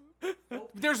ads.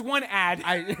 There's one ad.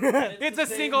 It's a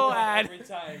single ad. every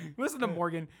time. Listen to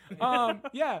Morgan.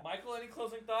 Yeah. Michael, any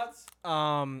closing thoughts?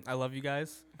 I love you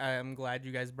guys. I'm glad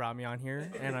you guys brought me on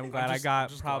here, and I'm glad I got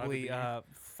just glad to probably be here.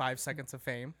 5 seconds of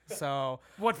fame. So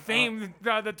What fame?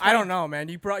 The I don't know, man.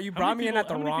 You brought many me in people- at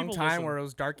the how many wrong people time listen? where it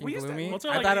was dark and We used to- gloomy. what's I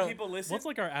our, thought like, People listen. What's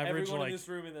like our average Everyone in like? this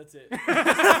room, and that's it.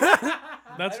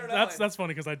 That's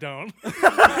funny because I don't. all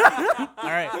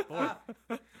right. Boy.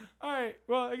 All right.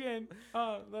 Well, again,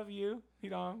 love you,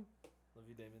 Hidam. Love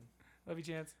you, Damon. Love you,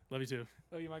 Chance. Love you too.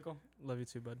 Love you, Michael. Love you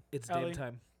too, bud. It's Ellie. Dame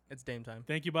time. It's Dame time.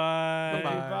 Thank you. Bye.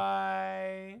 Bye-bye.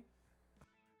 Bye.